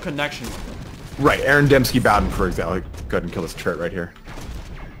special connection with them. Right, Aaron Dembski Bowden, for example. Go ahead and kill this turret right here.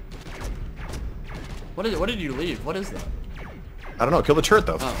 What did you leave? What is that? I don't know. Kill the turret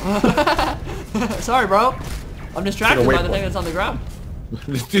though. Oh. Sorry, bro. I'm distracted by the thing that's on the ground.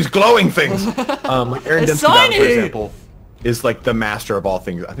 These glowing things. Like Aaron Dembski Bowden, for example, is like the master of all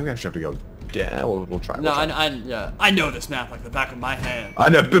things. I think we actually have to go. Yeah, we'll try. No, I know this map like the back of my hand.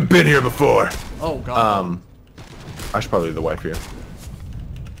 I've never been here before. Oh god. I should probably lead the way for you.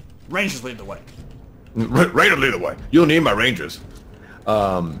 Rangers lead the way. Rangers lead the way. You'll need my Rangers.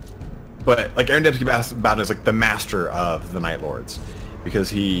 But like Aaron Dembski Bowden is like the master of the Night Lords because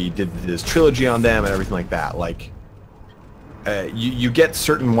he did his trilogy on them and everything like that. Like, you get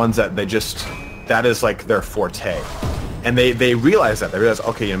certain ones that that is like their forte. And they realize that. They realize,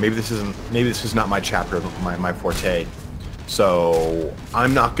 okay, you know, maybe this is not my chapter of my forte. So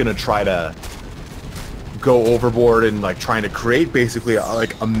I'm not gonna try to go overboard and like trying to create basically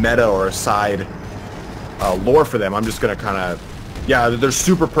like a meta or a side lore for them. I'm just gonna kind of, yeah, they're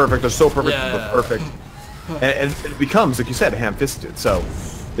super perfect. They're so perfect, they're perfect. And it becomes, like you said, ham-fisted. So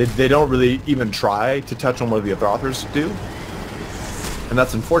they don't really even try to touch on what the other authors do, and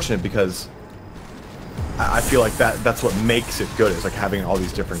that's unfortunate because I feel like that's what makes it good, is like having all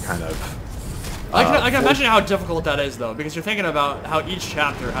these different kind of... I can imagine how difficult that is, though, because you're thinking about how each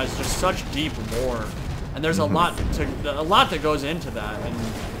chapter has just such deep lore, and there's a lot that goes into that, and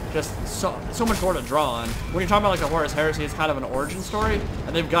just so much more to draw on. When you're talking about like the Horus Heresy, it's kind of an origin story,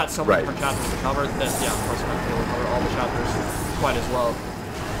 and they've got so many different chapters to cover that, yeah, of course, we're not going to be able to cover all the chapters quite as well.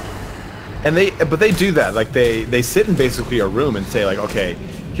 And but they do that. Like they sit in basically a room and say like, okay,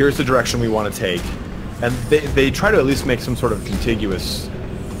 here's the direction we want to take, and they try to at least make some sort of contiguous.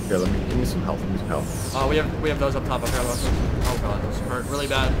 Here, give me some health. Give me some health. Oh, we have those up top. I forgot about those. Oh god, those hurt really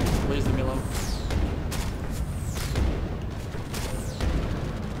bad. Please leave me alone.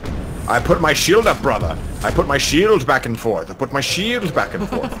 I put my shield up, brother. I put my shield back and forth. I put my shield back and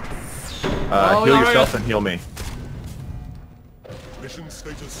forth. Heal yourself and heal me. Mission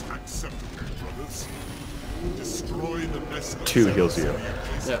status accepted, brothers. Destroy the nest. 2 heals you.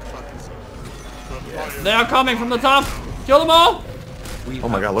 Yeah. They are coming from the top. Kill them all. Oh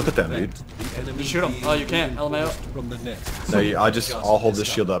my god, look at them, dude. You shoot them. Oh, you can't. LMAO. No, I'll hold this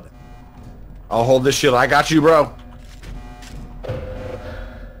shield up. I'll hold this shield. I got you, bro.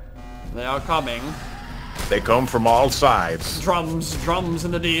 They are coming. They come from all sides. Drums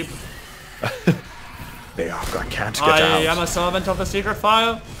in the deep. They are. I can't get I out. am a servant of the secret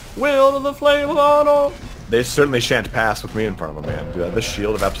fire. Wield of the flame of honor. They certainly shan't pass with me in front of them, man. Dude, this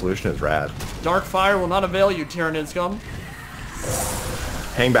shield of absolution is rad. Dark fire will not avail you, Tyranid scum.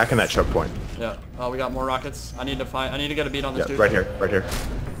 Hang back in that choke point. Yeah. Oh, we got more rockets. I need to get a beat on this dude. Right here. Right here.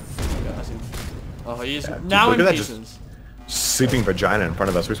 Yeah, I see him. Oh, he's now in pieces. Sleeping vagina in front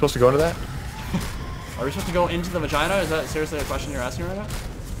of us. Are we supposed to go into that? Are we supposed to go into the vagina? Is that seriously a question you're asking right now?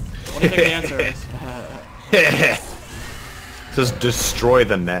 What do you think the answer is? It says destroy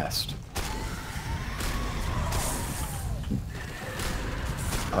the nest.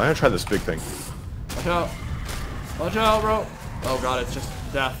 I'm gonna try this big thing. Watch out. Watch out, bro. Oh god, it's just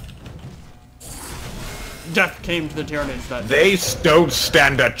death. Death came to the Tyranids that day. They don't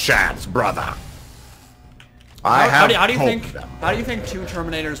stand a chance, brother. How do you think 2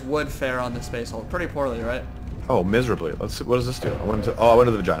 Terminators would fare on this space hull? Pretty poorly, right? Oh, miserably. Let's see. What does this do? I went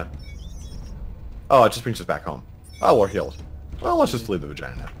into the vagina. Oh, it just brings us back home. Oh, we're healed. Well, let's just leave the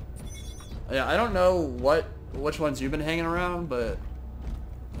vagina now. Yeah, I don't know which ones you've been hanging around, but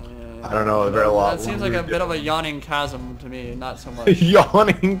I don't know. Very lot. That seems like a bit of a yawning chasm to me. Not so much.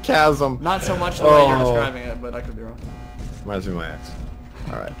 Yawning chasm. Not so much the way you're describing it, but I could be wrong. Reminds me of my ex.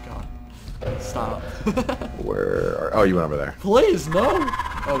 All right. God. Stop. Oh, you went over there. Please, no.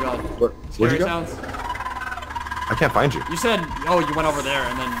 Oh god. Where'd you go? Sounds. I can't find you. You said, oh, you went over there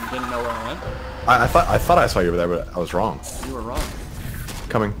and then didn't know where I went? I thought I saw you over there, but I was wrong. You were wrong.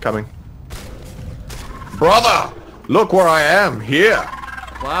 Coming. Brother! Look where I am, here!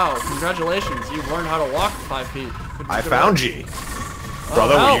 Wow, congratulations. You've learned how to walk 5 feet. I found you.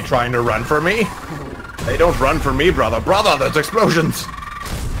 Brother, were you trying to run for me? They don't run for me, brother. Brother, there's explosions!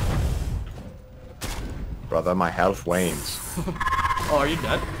 Brother, my health wanes. Oh, are you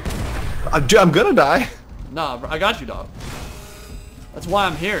dead? I'm gonna die. Nah, bro, I got you, dog. That's why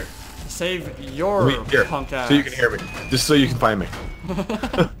I'm here. To save your punk ass. So you can hear me. Just so you can find me.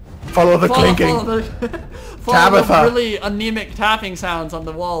 Follow the clinking. Follow the really anemic tapping sounds on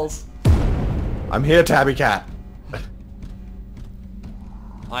the walls. I'm here, Tabby Cat.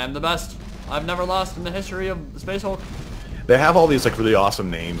 I am the best. I've never lost in the history of the Space Hulk. They have all these like really awesome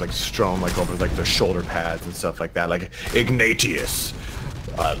names, like strewn like over like their shoulder pads and stuff like that, like Ignatius,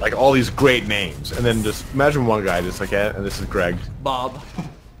 like all these great names. And then just imagine one guy just like, and this is Greg. Bob.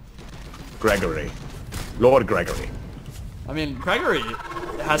 Gregory. Lord Gregory. I mean, Gregory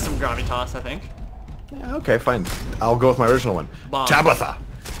has some gravitas, I think. Yeah, okay, fine. I'll go with my original one. Bob. Tabitha.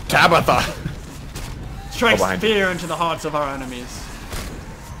 Tabitha. Strikes fear into the hearts of our enemies.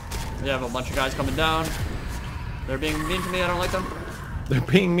 We have a bunch of guys coming down. They're being mean to me. I don't like them. They're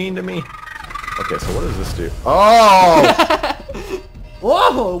being mean to me. Okay, so what does this do? Oh!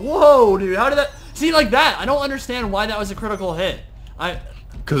 Whoa, dude! How did that? See, like that. I don't understand why that was a critical hit.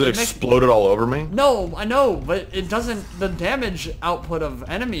 Because it exploded all over me? No, I know, but it doesn't. The damage output of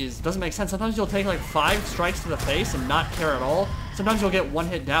enemies doesn't make sense. Sometimes you'll take like 5 strikes to the face and not care at all. Sometimes you'll get 1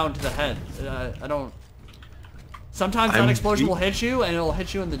 hit down to the head. I don't. Sometimes that explosion will hit you and it'll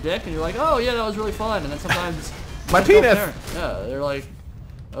hit you in the dick, and you're like, oh yeah, that was really fun. And then sometimes my penis. Yeah, they're like,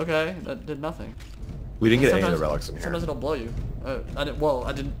 okay, that did nothing. We didn't get any of the relics in here. Sometimes it'll blow you. I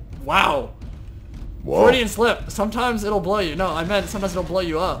didn't. Wow. Whoa. Freudian slip. Sometimes it'll blow you. No, I meant sometimes it'll blow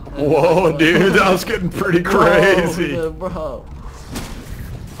you up. Whoa, dude, that was getting pretty crazy. Whoa, bro.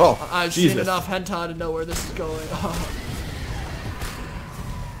 Oh, I've seen enough hentai to know where this is going.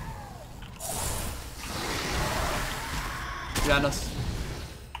 Janus.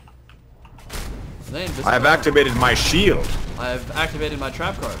 I have activated my shield. I have activated my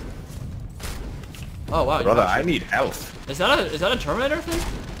trap card. Oh wow. Brother, I need health. Is that a Terminator thing?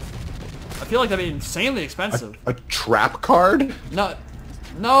 I feel like that'd be insanely expensive. A trap card? No.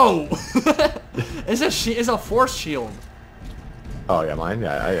 No! It's a force shield. Oh yeah, mine?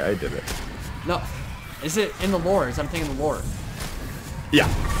 Yeah, I did it. No. Is it in the lore? Is that thing in the lore? Yeah.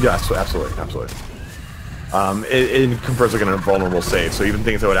 Yeah, absolutely. It confers like an invulnerable save, so even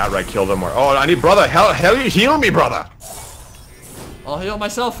things that would outright kill them or... Oh, I need brother! Hell, you heal me, brother! I'll heal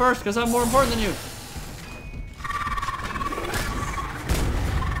myself first, because I'm more important than you.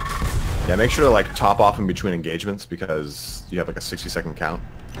 Yeah, make sure to like top off in between engagements because you have like a 60-second count.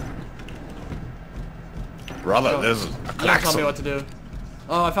 Brother, there's a klaxon. Don't tell me what to do.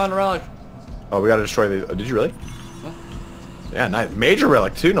 Oh, I found a relic. Oh, we gotta destroy the... Oh, did you really? Huh? Yeah, nice. Major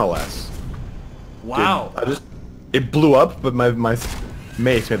relic too, no less. Wow. Dude, it blew up, but my mace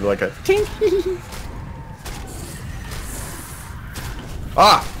made like a tink.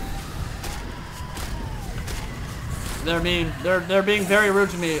 Ah! They're mean. They're being very rude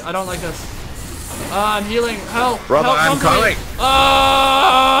to me. I don't like this. I'm healing. Help! Brother, Help, I'm coming.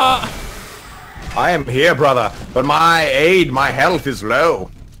 I am here, brother, but my health is low.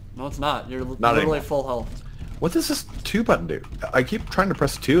 No, it's not. You're Not literally anymore. full health. What does this 2 button do? I keep trying to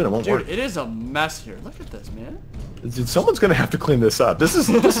press 2 and it won't work. Dude, it is a mess here. Look at this, man. Dude, someone's gonna have to clean this up. This is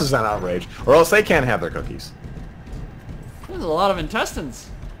an outrage, or else they can't have their cookies. There's a lot of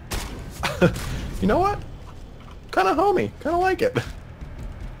intestines. You know what? Kind of homey. Kind of like it.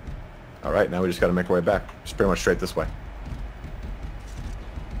 All right, now we just got to make our way back. Just pretty much straight this way.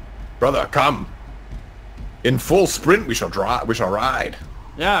 Brother, come. In full sprint, we shall ride.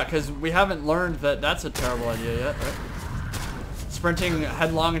 Yeah, because we haven't learned that that's a terrible idea yet, right? Sprinting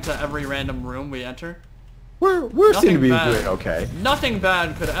headlong into every random room we enter. We're seem to be doing okay. Nothing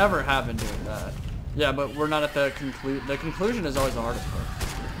bad could ever happen doing that. Yeah, but we're not at the conclusion. The conclusion is always the hardest part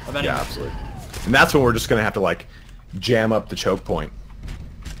of any. Yeah, absolutely. And that's when we're just gonna have to like jam up the choke point.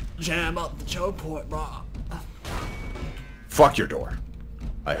 Jam up the choke point, bro. Fuck your door.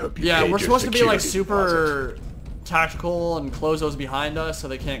 I hope you. Yeah, paid we're your supposed to be like security super deposit. tactical and close those behind us so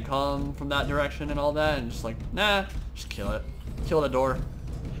they can't come from that direction and all that, and just like, nah, just kill it. Kill the door.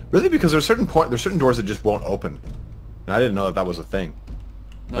 Really? Because there's certain doors that just won't open, and I didn't know that was a thing.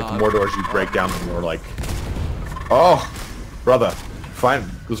 No, Like the more doors you break down, the more like, oh, brother, fine,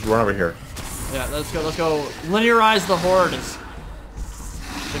 let's run over here. Yeah, let's go. Linearize the horde is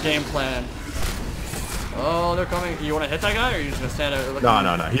the game plan. Oh, they're coming. You want to hit that guy, or are you just gonna stand there looking?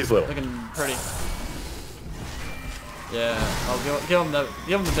 No, he's little. Looking pretty. Yeah, I'll give him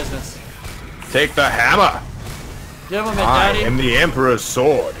the business. Take the hammer. Give him it, I daddy. am the Emperor's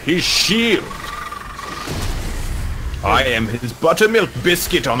sword, his shield. I am his buttermilk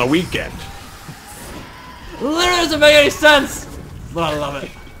biscuit on the weekend. Literally doesn't make any sense, but I love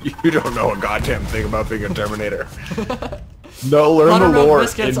it. You don't know a goddamn thing about being a Terminator. No, learn the Buttermilk lore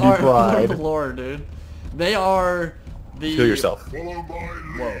biscuits and be are pride. the lore, dude. They are the. Kill yourself. Whoa.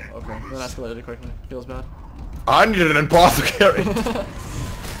 Okay. That escalated quickly. Feels bad. I need an apothecary.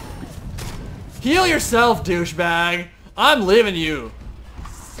 Heal yourself, douchebag. I'm leaving you.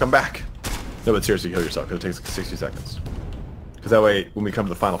 Come back. No, but seriously, heal yourself, because it takes like 60 seconds. Because that way, when we come to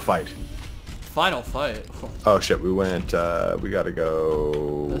the final fight... Final fight? Oh shit, we went, we gotta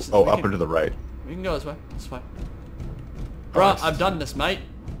go... up and to the right. We can go this way. It's fine. Bro, Nice. I've done this, mate.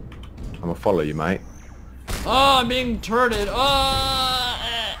 I'm gonna follow you, mate. Oh, I'm being turreted. Oh,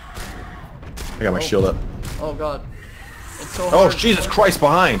 I got my shield up. Oh god. It's so Oh, hard. Jesus Christ,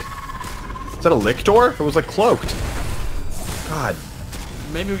 behind! Is that a lictor? It was like cloaked. God.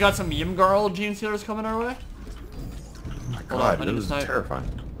 Maybe we got some Yimgarl Genestealers coming our way? Oh my Hold on, God, I need this to is snipe. terrifying.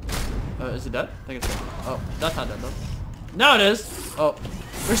 Is it dead? I think it's dead. Oh, that's not dead though. Now it is. Oh.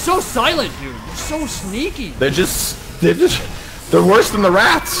 They're so silent, dude. They're so sneaky. They're worse than the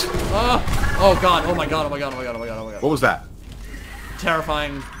rats! Oh god. Oh my god. Oh my god. Oh my god. Oh my god. Oh my god. What was that?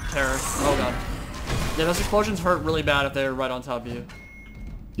 Terrifying terror. Oh god. Yeah, those explosions hurt really bad if they're right on top of you.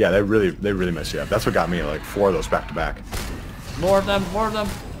 Yeah, they really mess you up. That's what got me, like 4 of those back to back. More of them. More of them.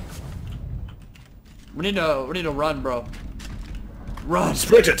 We need to run, bro. Run.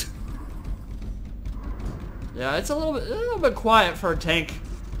 Split it! Yeah, it's a little bit quiet for a tank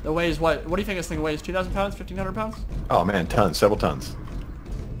that weighs what? What do you think this thing weighs? 2,000 pounds? 1,500 pounds? Oh man, tons, several tons.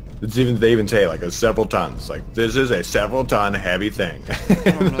 They even say like a several tons. Like this is a several ton heavy thing.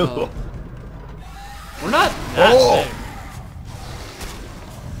 Oh, no. We're not that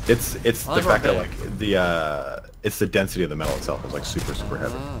big. It's I the like fact our that like it's the density of the metal itself is like super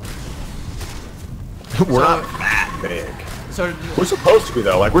heavy. We're not that big. So We're supposed to be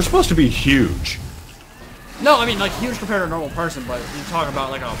though. Like we're supposed to be huge. no, I mean like huge compared to a normal person, but you talk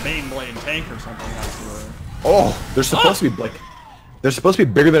about like a main blade tank or something. That's where... Oh, they're supposed to be like They're supposed to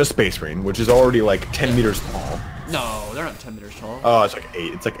be bigger than a space marine, which is already like 10 meters tall. No, they're not 10 meters tall. Oh, it's like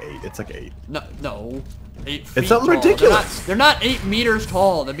 8. It's like 8. It's like 8. No. 8 feet It's something tall. ridiculous. They're not 8 meters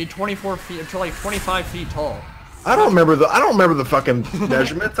tall. They'd be 24 feet to like 25 feet tall. I don't remember the fucking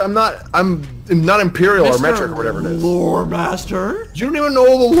measurements. I'm not imperial or metric or whatever it is. Lore master. You don't even know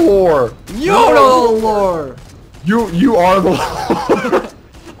the lore. You don't know the lore. You are the lore.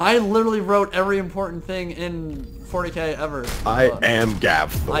 I literally wrote every important thing in 40k ever. I am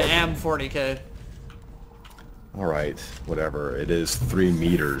Gav. I am 40k. Alright, whatever. It is 3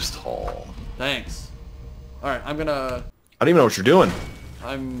 meters tall. Thanks. Alright, I'm gonna... I don't even know what you're doing.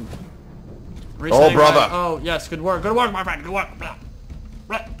 I'm... Oh, brother. Oh, yes, good work, my friend, good work. Blah.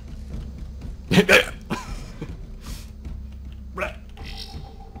 Blah. Blah.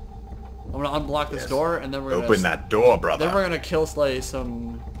 I'm gonna unblock this door, and then we're gonna... Open that door, brother. Then we're gonna kill slay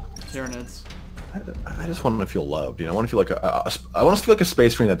some Tyranids. I just want to feel loved, you know. I want to feel like I want to feel like a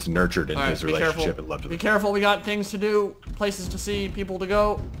space marine that's nurtured in his relationship and loved. Be careful, we got things to do, places to see, people to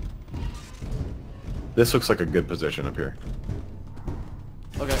go. This looks like a good position up here.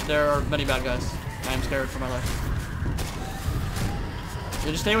 Okay, there are many bad guys. I am scared for my life.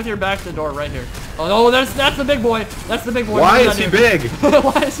 You just stay with your back to the door right here. Oh no, that's the big boy. That's the big boy. Why is he big?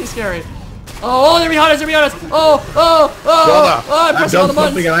 Why is he scary? Oh, they're behind us, they're behind us! Oh, I'm pressing all the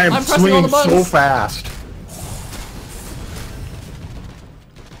buttons! And I am swinging so fast.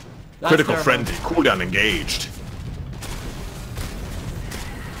 Critical frenzy, cooldown engaged.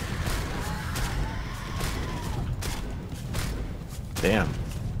 Damn.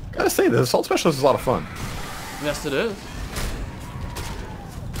 Gotta say, the assault specialist is a lot of fun. Yes, it is.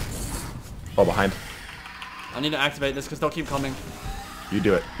 Oh, behind. I need to activate this because they'll keep coming. You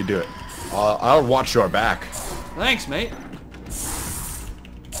do it. You do it. I'll watch your back. Thanks, mate.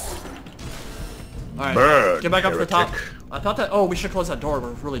 Alright, Bird, get back up to the top. heretic. I thought that... Oh, we should close that door.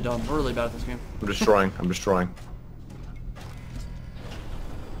 We're really dumb. We're really bad at this game. I'm destroying. I'm destroying.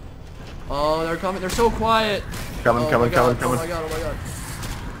 Oh, they're coming. They're so quiet. Coming. Oh my god, oh my god.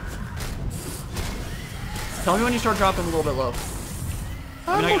 Tell me when you start dropping a little bit low.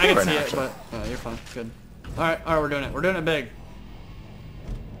 I mean, I can right see now, it, but you're fine. Good. Alright, we're doing it. We're doing it big.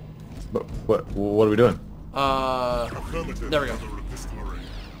 But what are we doing? There we go.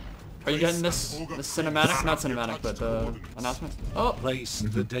 Are you getting this cinematic? Not cinematic, but announcement? Oh! Place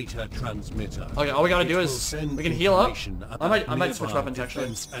the data transmitter. Okay, all we gotta do is we can heal up. I might switch weapons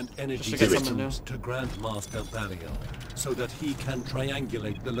actually. And energy Just to get something new. to Grandmaster Valier, so that he can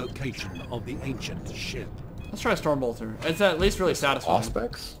triangulate the location of the ancient ship. Let's try a Stormbolter. It's at least really satisfying.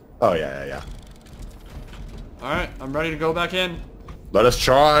 Aspects? Oh yeah. Alright, I'm ready to go back in. Let us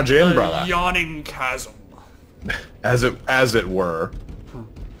charge in, brother. Yawning chasm. As it were.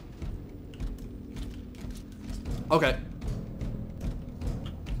 Okay.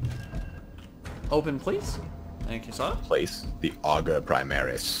 Open, please. Thank you, sir. Place the Augur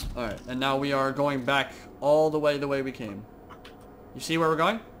Primaris. Alright, and now we are going back all the way we came. You see where we're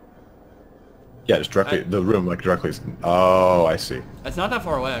going? Yeah, just directly, the room, like directly. Oh, I see. It's not that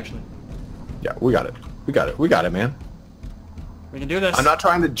far away, actually. Yeah, we got it. We got it, man. We can do this. I'm not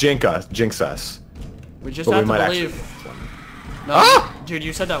trying to jinx us. We just have to believe. No, dude,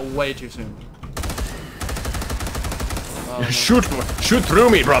 you said that way too soon. Shoot through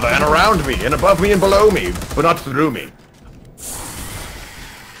me, brother, and around me, and above me and below me, but not through me.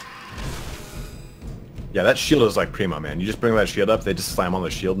 Yeah, that shield is like primo, man. You just bring that shield up, they just slam on the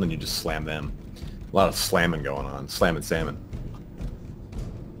shield, and then you just slam them. A lot of slamming going on. Slamming salmon.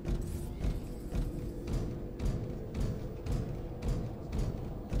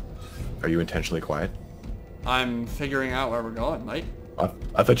 Are you intentionally quiet? I'm figuring out where we're going, mate.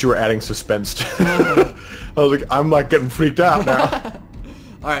 I thought you were adding suspense to I was like, I'm like getting freaked out now.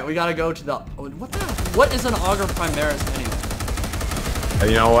 Alright, we gotta go to the... What is an Augur Primaris anyway?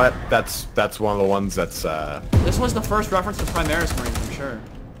 And you know what? That's one of the ones that's... This was the first reference to Primaris Marines, I'm sure.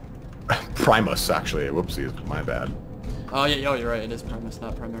 Primus, actually. Whoopsies, my bad. Oh, yeah, you're right. It is Primus,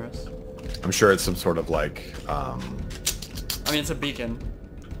 not Primaris. I'm sure it's some sort of like... I mean, it's a beacon.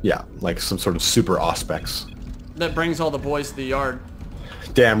 Yeah, like some sort of super auspex. That brings all the boys to the yard.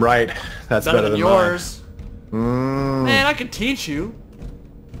 Damn right. That's better than yours. Mine. Man, I could teach you.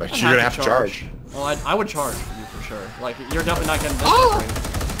 But you're gonna have to charge. Well, I would charge for you for sure. Like, you're definitely not getting this for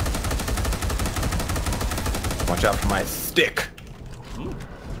free. Watch out for my stick.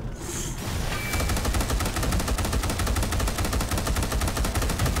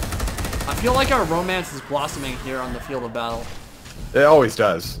 I feel like our romance is blossoming here on the field of battle. It always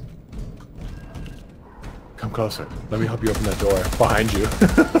does. Come closer. Let me help you open that door. Behind you.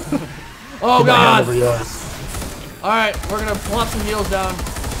 Oh god! Alright, we're gonna plop some heals down.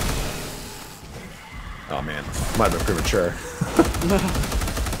 Oh man, might have been premature.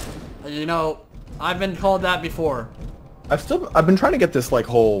 You know, I've been called that before. I've been trying to get this like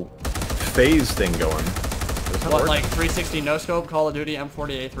whole phase thing going. What, like 360 no scope Call of Duty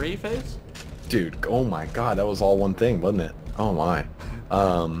M40A3 phase? Dude, oh my god, that was all one thing, wasn't it? Oh my.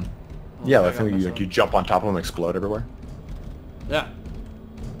 Yeah, I think you jump on top of them and explode everywhere. Yeah.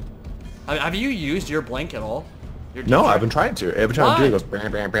 Have you used your blink at all? No, I've been trying to. Every time I do it, it goes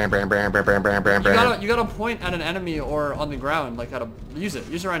bam, bam, bam, bam, bam, bam, bam, bam, bam, bam. You gotta point at an enemy or on the ground, like how to use it.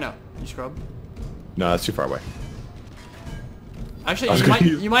 Use it right now. You scrub. No, that's too far away. Actually,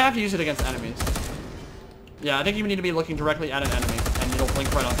 you might have to use it against enemies. Yeah, I think you need to be looking directly at an enemy, and you'll blink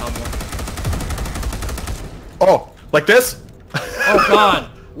right on top of them. Oh, like this? Oh god.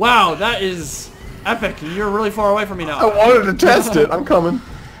 Wow, that is epic. You're really far away from me now. I wanted to test it. I'm coming.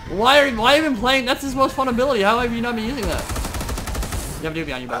 Why have you been playing? That's his most fun ability. How have you not been using that? You have a dude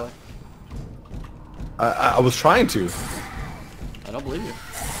behind you, by the way. I was trying to. I don't believe you.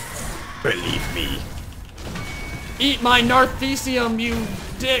 Believe me. Eat my Narthesium, you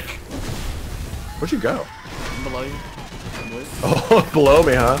dick! Where'd you go? I'm below you. I believe. Oh, below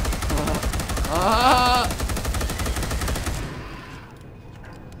me, huh?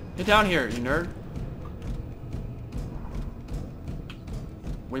 Get down here, you nerd.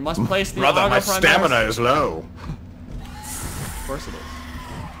 We must place the Brother, my Auga stamina is low. Of course it is.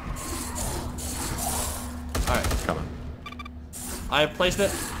 Alright. Come on. I have placed it.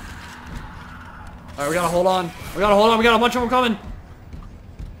 Alright, we gotta hold on. We gotta hold on. We got a bunch of them coming.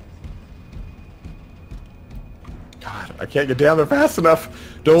 God, I can't get down there fast enough.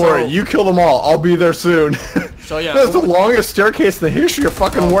 Don't worry, you kill them all. I'll be there soon. So yeah. That's the longest staircase in the history of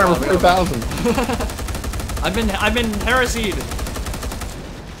fucking Warhammer 40,000. I've been heresied.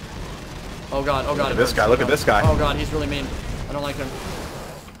 Oh god, oh god. Look at this guy, look at this guy. Oh god, he's really mean. I don't like him.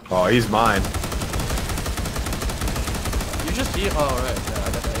 Oh, he's mine. You just heal. Oh, right. Yeah,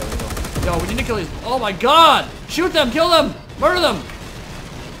 I got that. Yeah, yo, we need to kill these. Oh my god! Shoot them! Kill them! Murder them!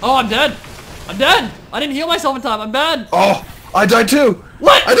 Oh, I'm dead! I'm dead! I didn't heal myself in time. I'm bad! Oh! I died too!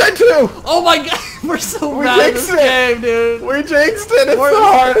 What? I died too! Oh my god! We're so bad at this game, dude! We jinxed it! It's the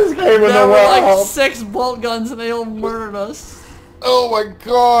hardest game in the world! Like 6 bolt guns and they all murdered us. Oh my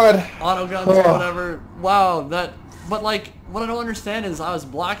god! Auto guns or whatever. Wow, that... But like, what I don't understand is I was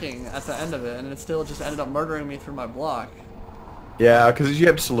blocking at the end of it and it still just ended up murdering me through my block. Yeah, because you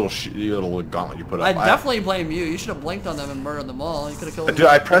have just a little gauntlet you put up. I definitely blame you. You should have blinked on them and murdered them all. You could have killed them. Dude,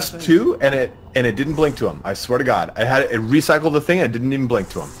 I pressed 2 and it didn't blink to him. I swear to God, it recycled the thing and it didn't even blink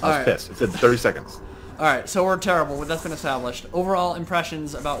to him. I was pissed. It said 30 seconds. All right, so we're terrible. That's been established. Overall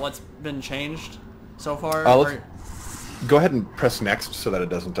impressions about what's been changed so far. Go ahead and press next so that it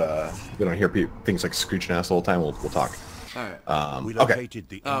doesn't. We don't hear things like screeching ass the whole time. We'll talk. All right. We located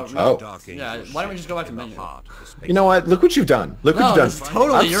the Dark Angels yeah. Why don't we just go back to menu? You know what? Look what you've done. Look what you've done. It's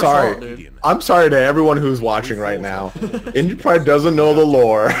totally your sorry. fault, dude. I'm sorry to everyone who's watching right now. Indy probably doesn't know the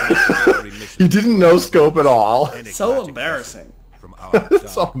lore. He didn't know scope at all. So embarrassing.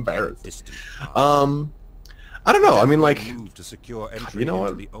 It's so embarrassing. I don't know. I mean, like, you know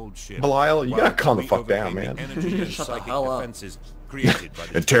what, Belial, you gotta calm the fuck down, man. Shut the hell up.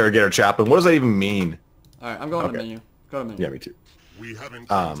 Interrogator chaplain. What does that even mean? All right, I'm going to menu. Go to menu. Yeah, me too. We have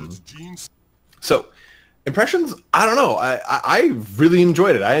encountered genes. So, impressions. I don't know. I really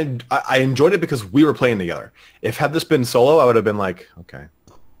enjoyed it. I enjoyed it because we were playing together. If had this been solo, I would have been like, okay,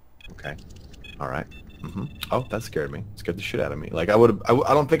 all right. Oh, that scared me. Scared the shit out of me. Like I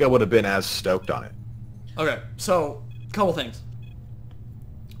don't think I would have been as stoked on it. Okay, so couple things.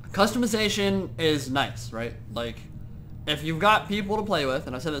 Customization is nice, right? Like, if you've got people to play with,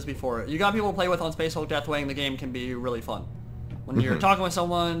 and I've said this before, you got people to play with on Space Hulk Deathwing, the game can be really fun. When you're talking with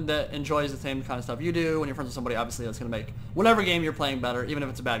someone that enjoys the same kind of stuff you do, when you're friends with somebody, obviously that's going to make whatever game you're playing better, even if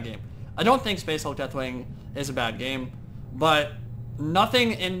it's a bad game. I don't think Space Hulk Deathwing is a bad game, but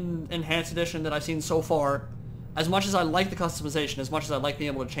nothing in Enhanced Edition that I've seen so far, as much as I like the customization, as much as I like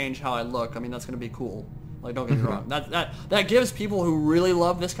being able to change how I look, I mean, that's going to be cool. Like, don't get me wrong. That gives people who really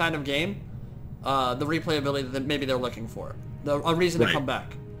love this kind of game the replayability that maybe they're looking for. A reason to come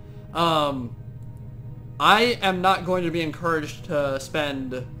back. I am not going to be encouraged to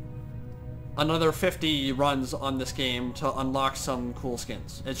spend another 50 runs on this game to unlock some cool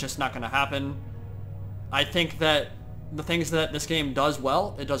skins. It's just not going to happen. I think that the things that this game does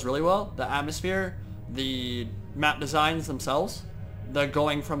well, it does really well. The atmosphere, the map designs themselves, the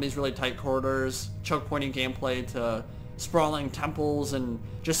going from these really tight corridors, choke pointing gameplay to sprawling temples, and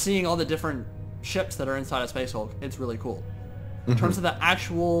just seeing all the different ships that are inside of Space Hulk, it's really cool. In terms of the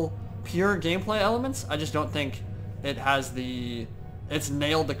actual pure gameplay elements, I just don't think it has the... It's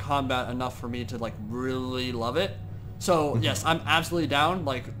nailed the combat enough for me to like really love it. So yes, I'm absolutely down,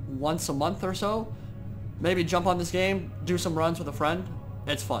 like once a month or so. Maybe jump on this game, do some runs with a friend.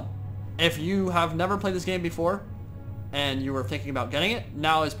 It's fun. If you have never played this game before and you were thinking about getting it,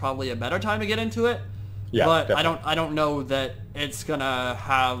 now is probably a better time to get into it. Yeah, but definitely. I don't know that it's gonna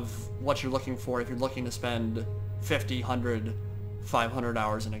have what you're looking for if you're looking to spend 50, 100, 500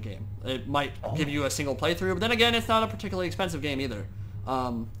 hours in a game. It might give you a single playthrough, but then again, it's not a particularly expensive game either.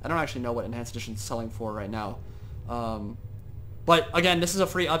 I don't actually know what Enhanced Edition is selling for right now. But again, this is a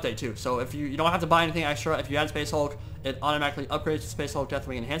free update too. So if you don't have to buy anything extra, if you add Space Hulk, it automatically upgrades to Space Hulk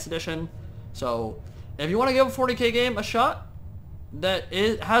Deathwing Enhanced Edition. So if you want to give a 40k game a shot,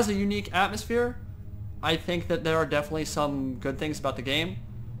 it has a unique atmosphere. I think that there are definitely some good things about the game.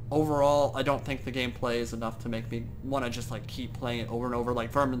 Overall, I don't think the gameplay is enough to make me want to just like keep playing it over and over,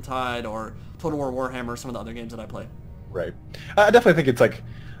 like Vermintide or Total War Warhammer, some of the other games that I play. Right. I definitely think it's like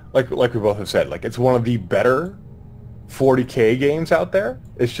we both have said, like it's one of the better 40k games out there.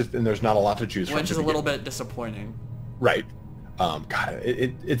 It's just, and there's not a lot to choose from. Which is a little bit disappointing. Right. God,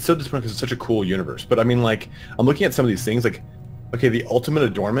 it's so disappointing because it's such a cool universe. But I mean, like, I'm looking at some of these things, like, okay, the Ultimate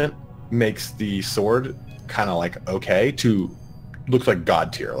Adornment makes the sword kind of like okay to looks like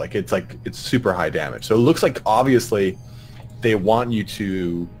god tier. Like it's super high damage. So it looks like obviously they want you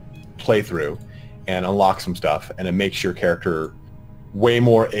to play through and unlock some stuff, and it makes your character way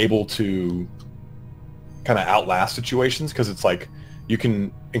more able to kind of outlast situations, because it's like you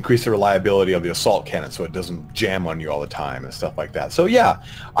can increase the reliability of the assault cannon so it doesn't jam on you all the time and stuff like that. So yeah,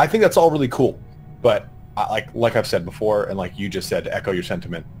 I think that's all really cool. But like I've said before, and like you just said, to echo your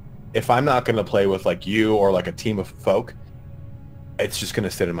sentiment, if I'm not going to play with like you or like a team of folk, it's just going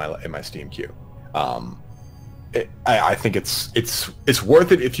to sit in my Steam queue. I think it's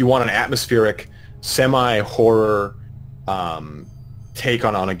worth it if you want an atmospheric, semi-horror take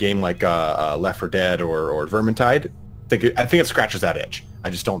on a game like Left 4 Dead or Vermintide. I think it scratches that itch. I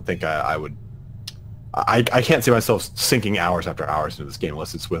just don't think I would. I can't see myself sinking hours after hours into this game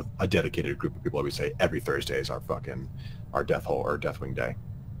unless it's with a dedicated group of people. I would say every Thursday is our Deathwing day.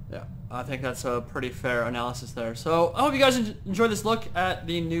 Yeah, I think that's a pretty fair analysis there. So I hope you guys enjoyed this look at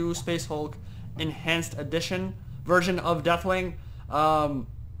the new Space Hulk Enhanced Edition version of Deathwing. I'll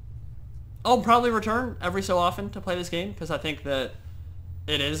probably return every so often to play this game because I think that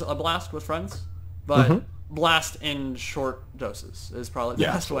it is a blast with friends, but blast in short doses is probably the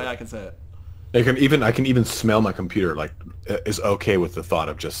best way I can say it. I can even smell my computer like is okay with the thought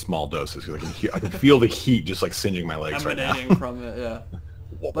of just small doses. I can feel the heat just like singeing my legs right now. Emanating from it, yeah.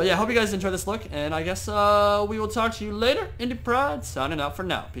 But yeah, hope you guys enjoyed this look, and I guess we will talk to you later. Indie Pride signing out for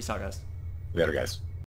now. Peace out, guys. Later, guys.